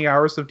having 20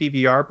 hours of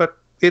DVR, but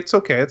it's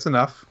okay. It's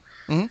enough.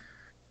 Mm-hmm.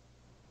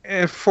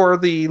 And for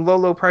the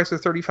low price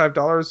of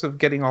 $35 of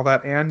getting all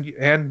that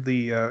and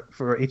the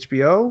for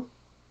HBO,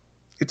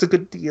 it's a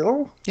good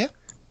deal. Yeah.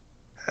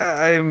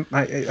 I'm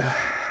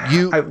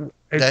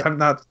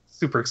not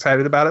super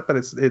excited about it, but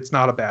it's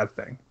not a bad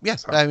thing. Yeah,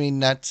 so. I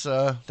mean that's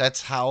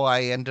how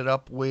I ended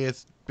up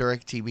with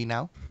DirecTV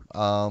Now,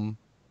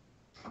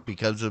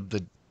 because of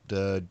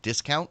the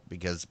discount,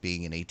 because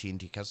being an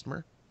AT&T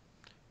customer,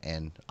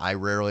 and I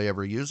rarely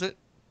ever use it,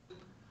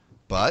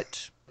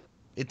 but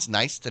it's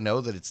nice to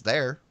know that it's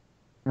there.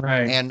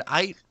 Right. And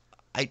I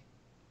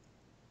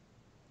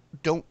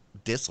don't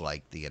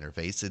dislike the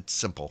interface. It's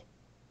simple.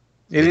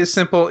 It is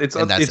simple. It's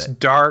it.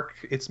 Dark.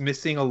 It's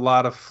missing a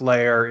lot of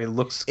flair. It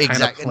looks kind of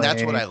plain. And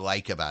that's what I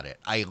like about it.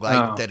 I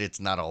like that it's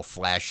not all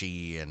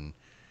flashy and,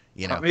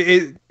 you know.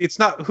 It's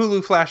not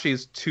Hulu flashy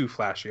is too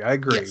flashy. I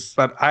agree. Yes.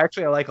 But I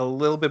like a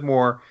little bit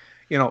more,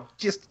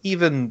 just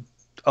even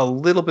a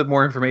little bit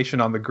more information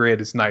on the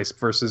grid is nice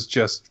versus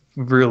just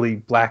really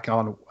black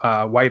on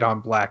white on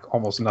black,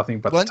 almost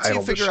nothing but once the title.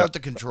 Once you figure out the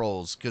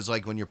controls, because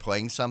like when you're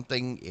playing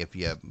something, if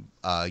you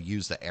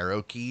use the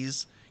arrow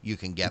keys, you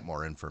can get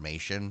more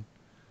information.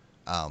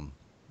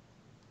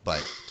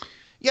 But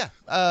yeah.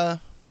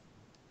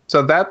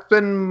 So that's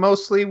been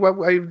mostly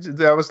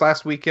that was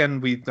last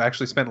weekend. We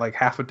actually spent like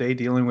half a day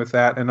dealing with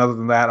that. And other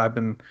than that, I've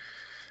been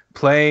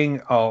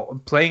playing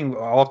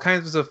all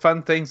kinds of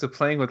fun things of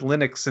playing with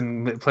Linux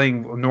and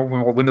playing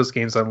normal Windows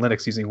games on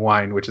Linux using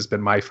Wine, which has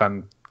been my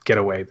fun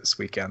getaway this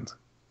weekend.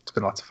 It's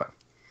been lots of fun.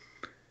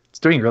 It's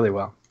doing really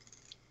well.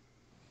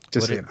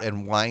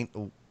 And Wine,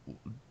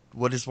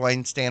 what does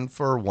Wine stand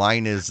for?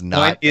 Wine is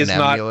not an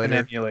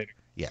emulator.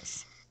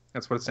 Yes.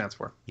 That's what it stands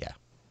for. Yeah.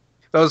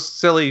 Those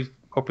silly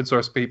open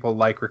source people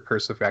like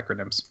recursive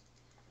acronyms.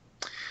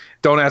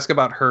 Don't ask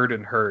about herd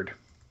and herd.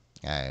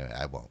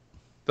 I won't.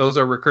 Those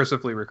are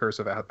recursive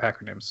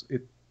acronyms.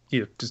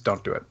 You just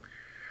don't do it.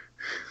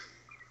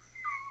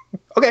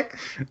 Okay,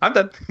 I'm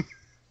done.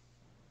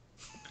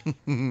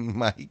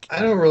 Mike?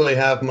 I don't really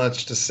have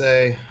much to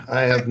say.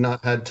 I have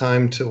not had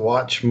time to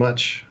watch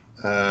much.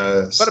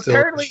 But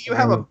apparently you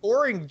have a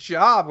boring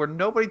job where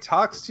nobody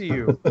talks to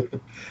you. I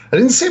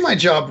didn't say my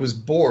job was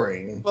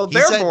boring. Well,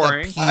 they're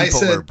boring. The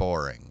people are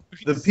boring.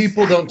 The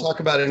people don't talk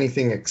about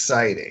anything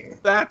exciting.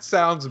 That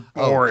sounds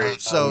boring.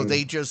 So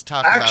they just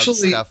talk about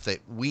stuff that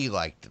we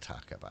like to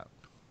talk about.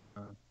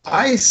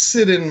 I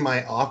sit in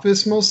my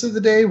office most of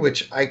the day,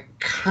 which I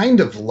kind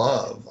of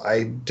love.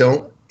 I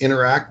don't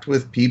interact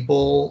with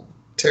people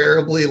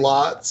terribly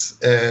lots,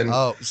 and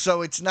Oh,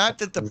 so it's not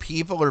that the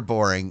people are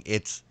boring,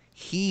 it's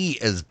he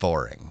is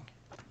boring.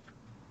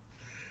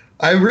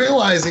 I'm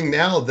realizing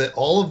now that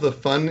all of the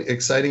fun,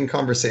 exciting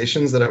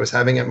conversations that I was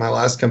having at my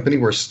last company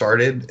were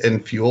started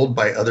and fueled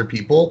by other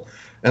people,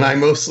 and I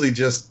mostly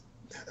just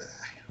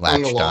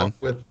hung along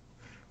with,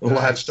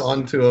 latched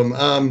onto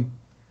them.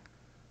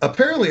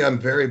 Apparently, I'm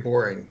very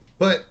boring,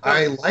 but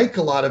I like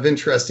a lot of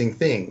interesting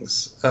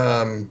things.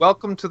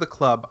 Welcome to the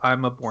club.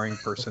 I'm a boring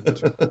person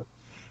too.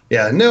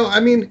 Yeah, no, I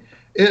mean,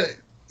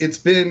 it's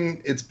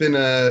been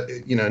a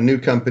new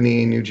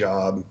company, new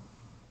job,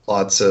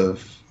 lots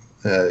of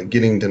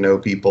getting to know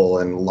people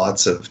and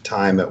lots of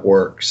time at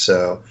work.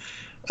 So,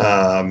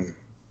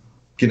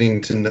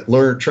 getting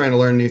to trying to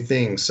learn new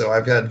things. So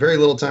I've had very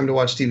little time to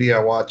watch TV. I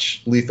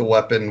watch Lethal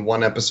Weapon,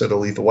 one episode of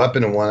Lethal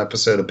Weapon and one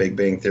episode of Big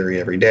Bang Theory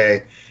every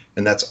day.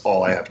 And that's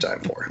all I have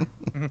time for.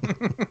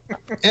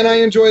 And I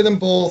enjoy them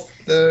both,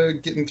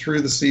 getting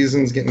through the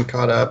seasons, getting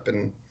caught up,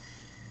 and,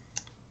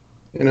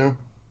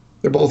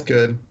 they're both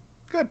good.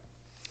 Good.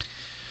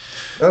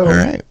 Oh, All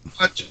right.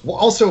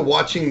 Also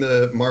watching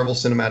the Marvel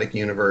Cinematic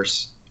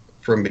Universe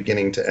from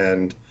beginning to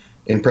end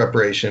in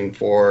preparation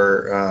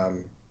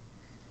for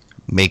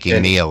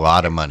Making me a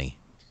lot of money.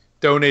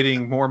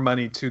 Donating more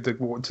money to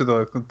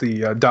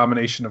the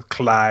domination of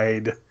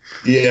Clyde.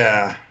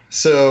 Yeah.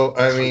 So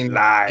I mean,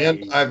 Clyde.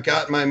 and I've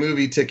got my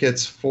movie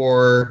tickets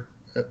for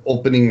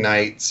opening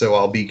night, so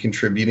I'll be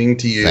contributing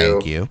to you.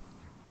 Thank you.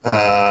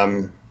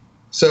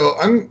 So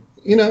I'm,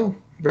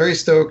 very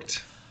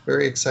stoked,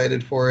 very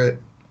excited for it.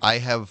 I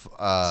have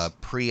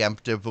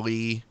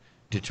preemptively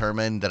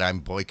determined that I'm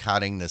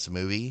boycotting this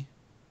movie.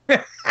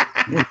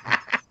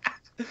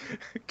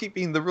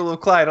 Keeping the rule of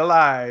Clyde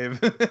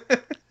alive.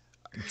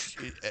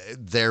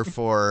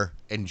 Therefore,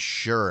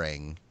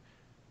 ensuring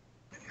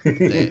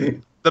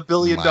that The $1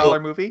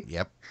 billion movie?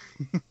 Yep.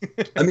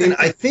 I mean,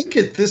 I think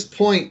at this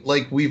point,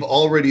 we've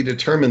already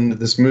determined that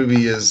this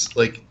movie is,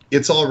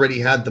 it's already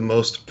had the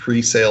most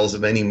pre-sales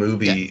of any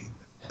movie. Yeah.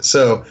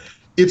 So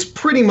it's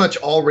pretty much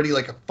already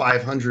like a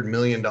 $500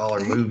 million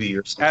movie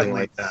or something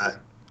like that.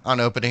 On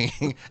opening,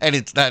 and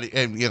it's not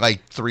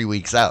like 3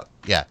 weeks out.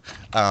 Yeah.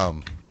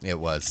 It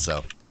was,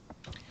 so.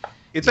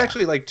 It's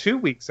actually like 2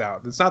 weeks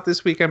out. It's not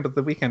this weekend, but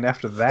the weekend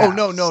after that.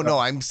 Oh, no.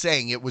 I'm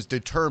saying it was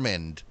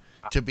determined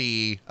to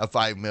be a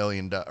 $5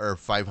 million or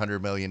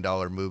 $500 million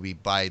movie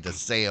by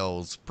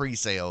the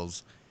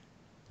pre-sales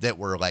that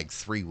were like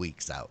 3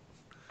 weeks out.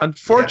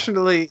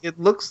 Unfortunately, It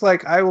looks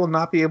like I will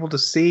not be able to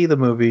see the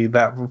movie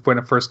when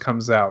it first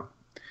comes out.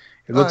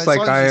 It looks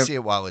like I see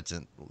it while it's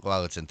in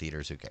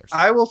theaters. Who cares?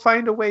 I will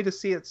find a way to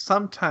see it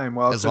sometime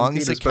while it's in theaters.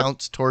 As long as it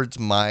counts towards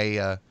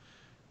my.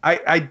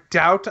 I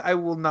doubt I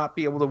will not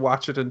be able to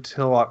watch it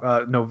until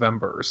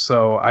November,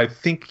 so I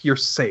think you're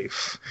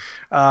safe.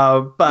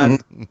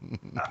 But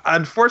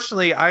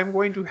unfortunately, I'm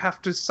going to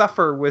have to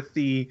suffer with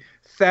the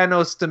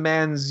Thanos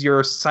demands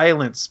your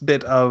silence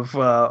bit of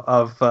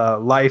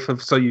life,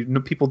 so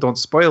people don't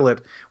spoil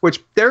it.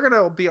 Which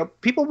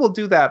people will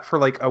do that for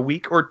like a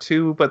week or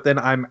two, but then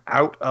I'm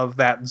out of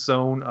that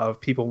zone of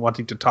people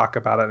wanting to talk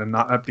about it and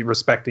not be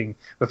respecting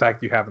the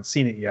fact you haven't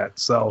seen it yet.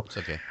 So it's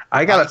okay.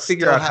 I gotta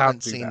figure out how to do that. I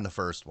haven't seen the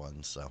first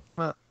one, so.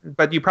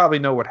 But you probably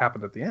know what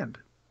happened at the end.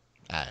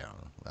 I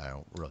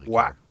don't really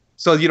wow. care.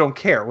 So you don't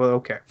care. Well,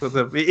 okay.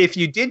 If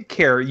you did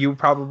care, you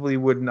probably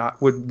would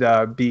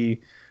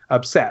be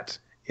upset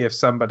if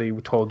somebody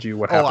told you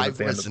what happened. I've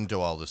listened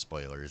to all the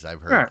spoilers.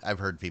 I've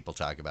heard people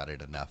talk about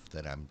it enough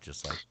that I'm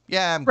just like,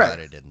 yeah, I'm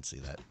glad I didn't see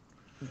that.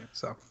 Yeah,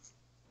 so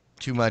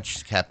too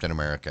much Captain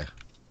America.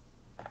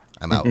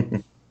 I'm out.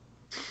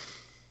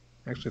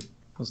 Actually,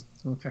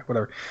 okay,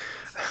 whatever.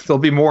 There'll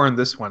be more in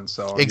this one,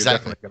 so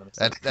exactly.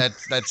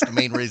 That's the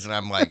main reason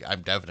I'm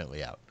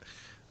definitely out.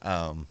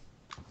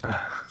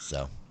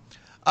 So,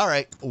 all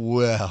right.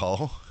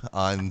 Well,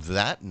 on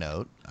that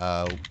note,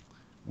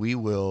 we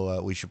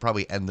should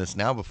probably end this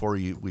now before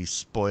we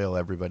spoil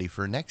everybody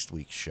for next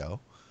week's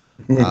show.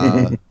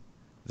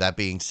 That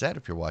being said,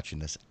 if you're watching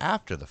this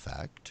after the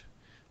fact,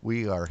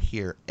 we are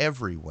here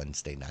every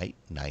Wednesday night,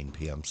 9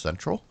 p.m.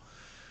 Central.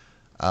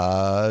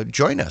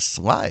 Join us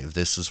live.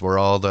 This is where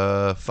all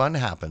the fun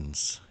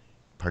happens.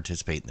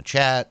 Participate in the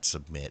chat,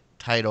 submit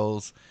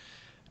titles,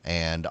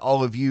 and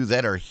all of you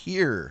that are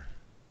here,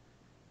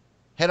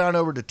 head on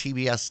over to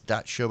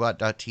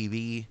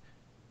tvs.showbot.tv,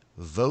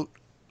 vote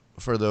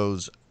for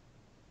those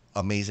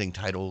amazing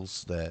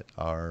titles that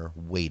are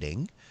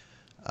waiting.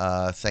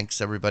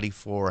 Thanks everybody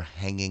for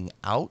hanging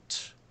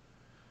out.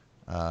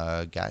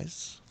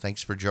 Guys,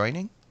 thanks for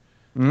joining.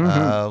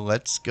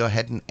 Let's go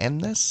ahead and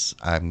end this.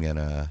 I'm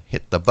gonna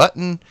hit the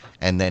button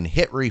and then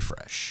hit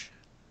refresh.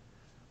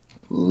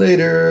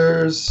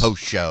 Laters.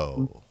 Post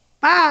show.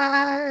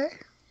 Bye.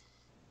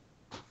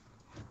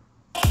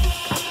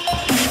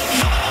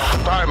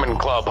 Diamond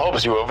Club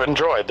hopes you have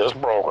enjoyed this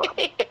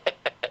program.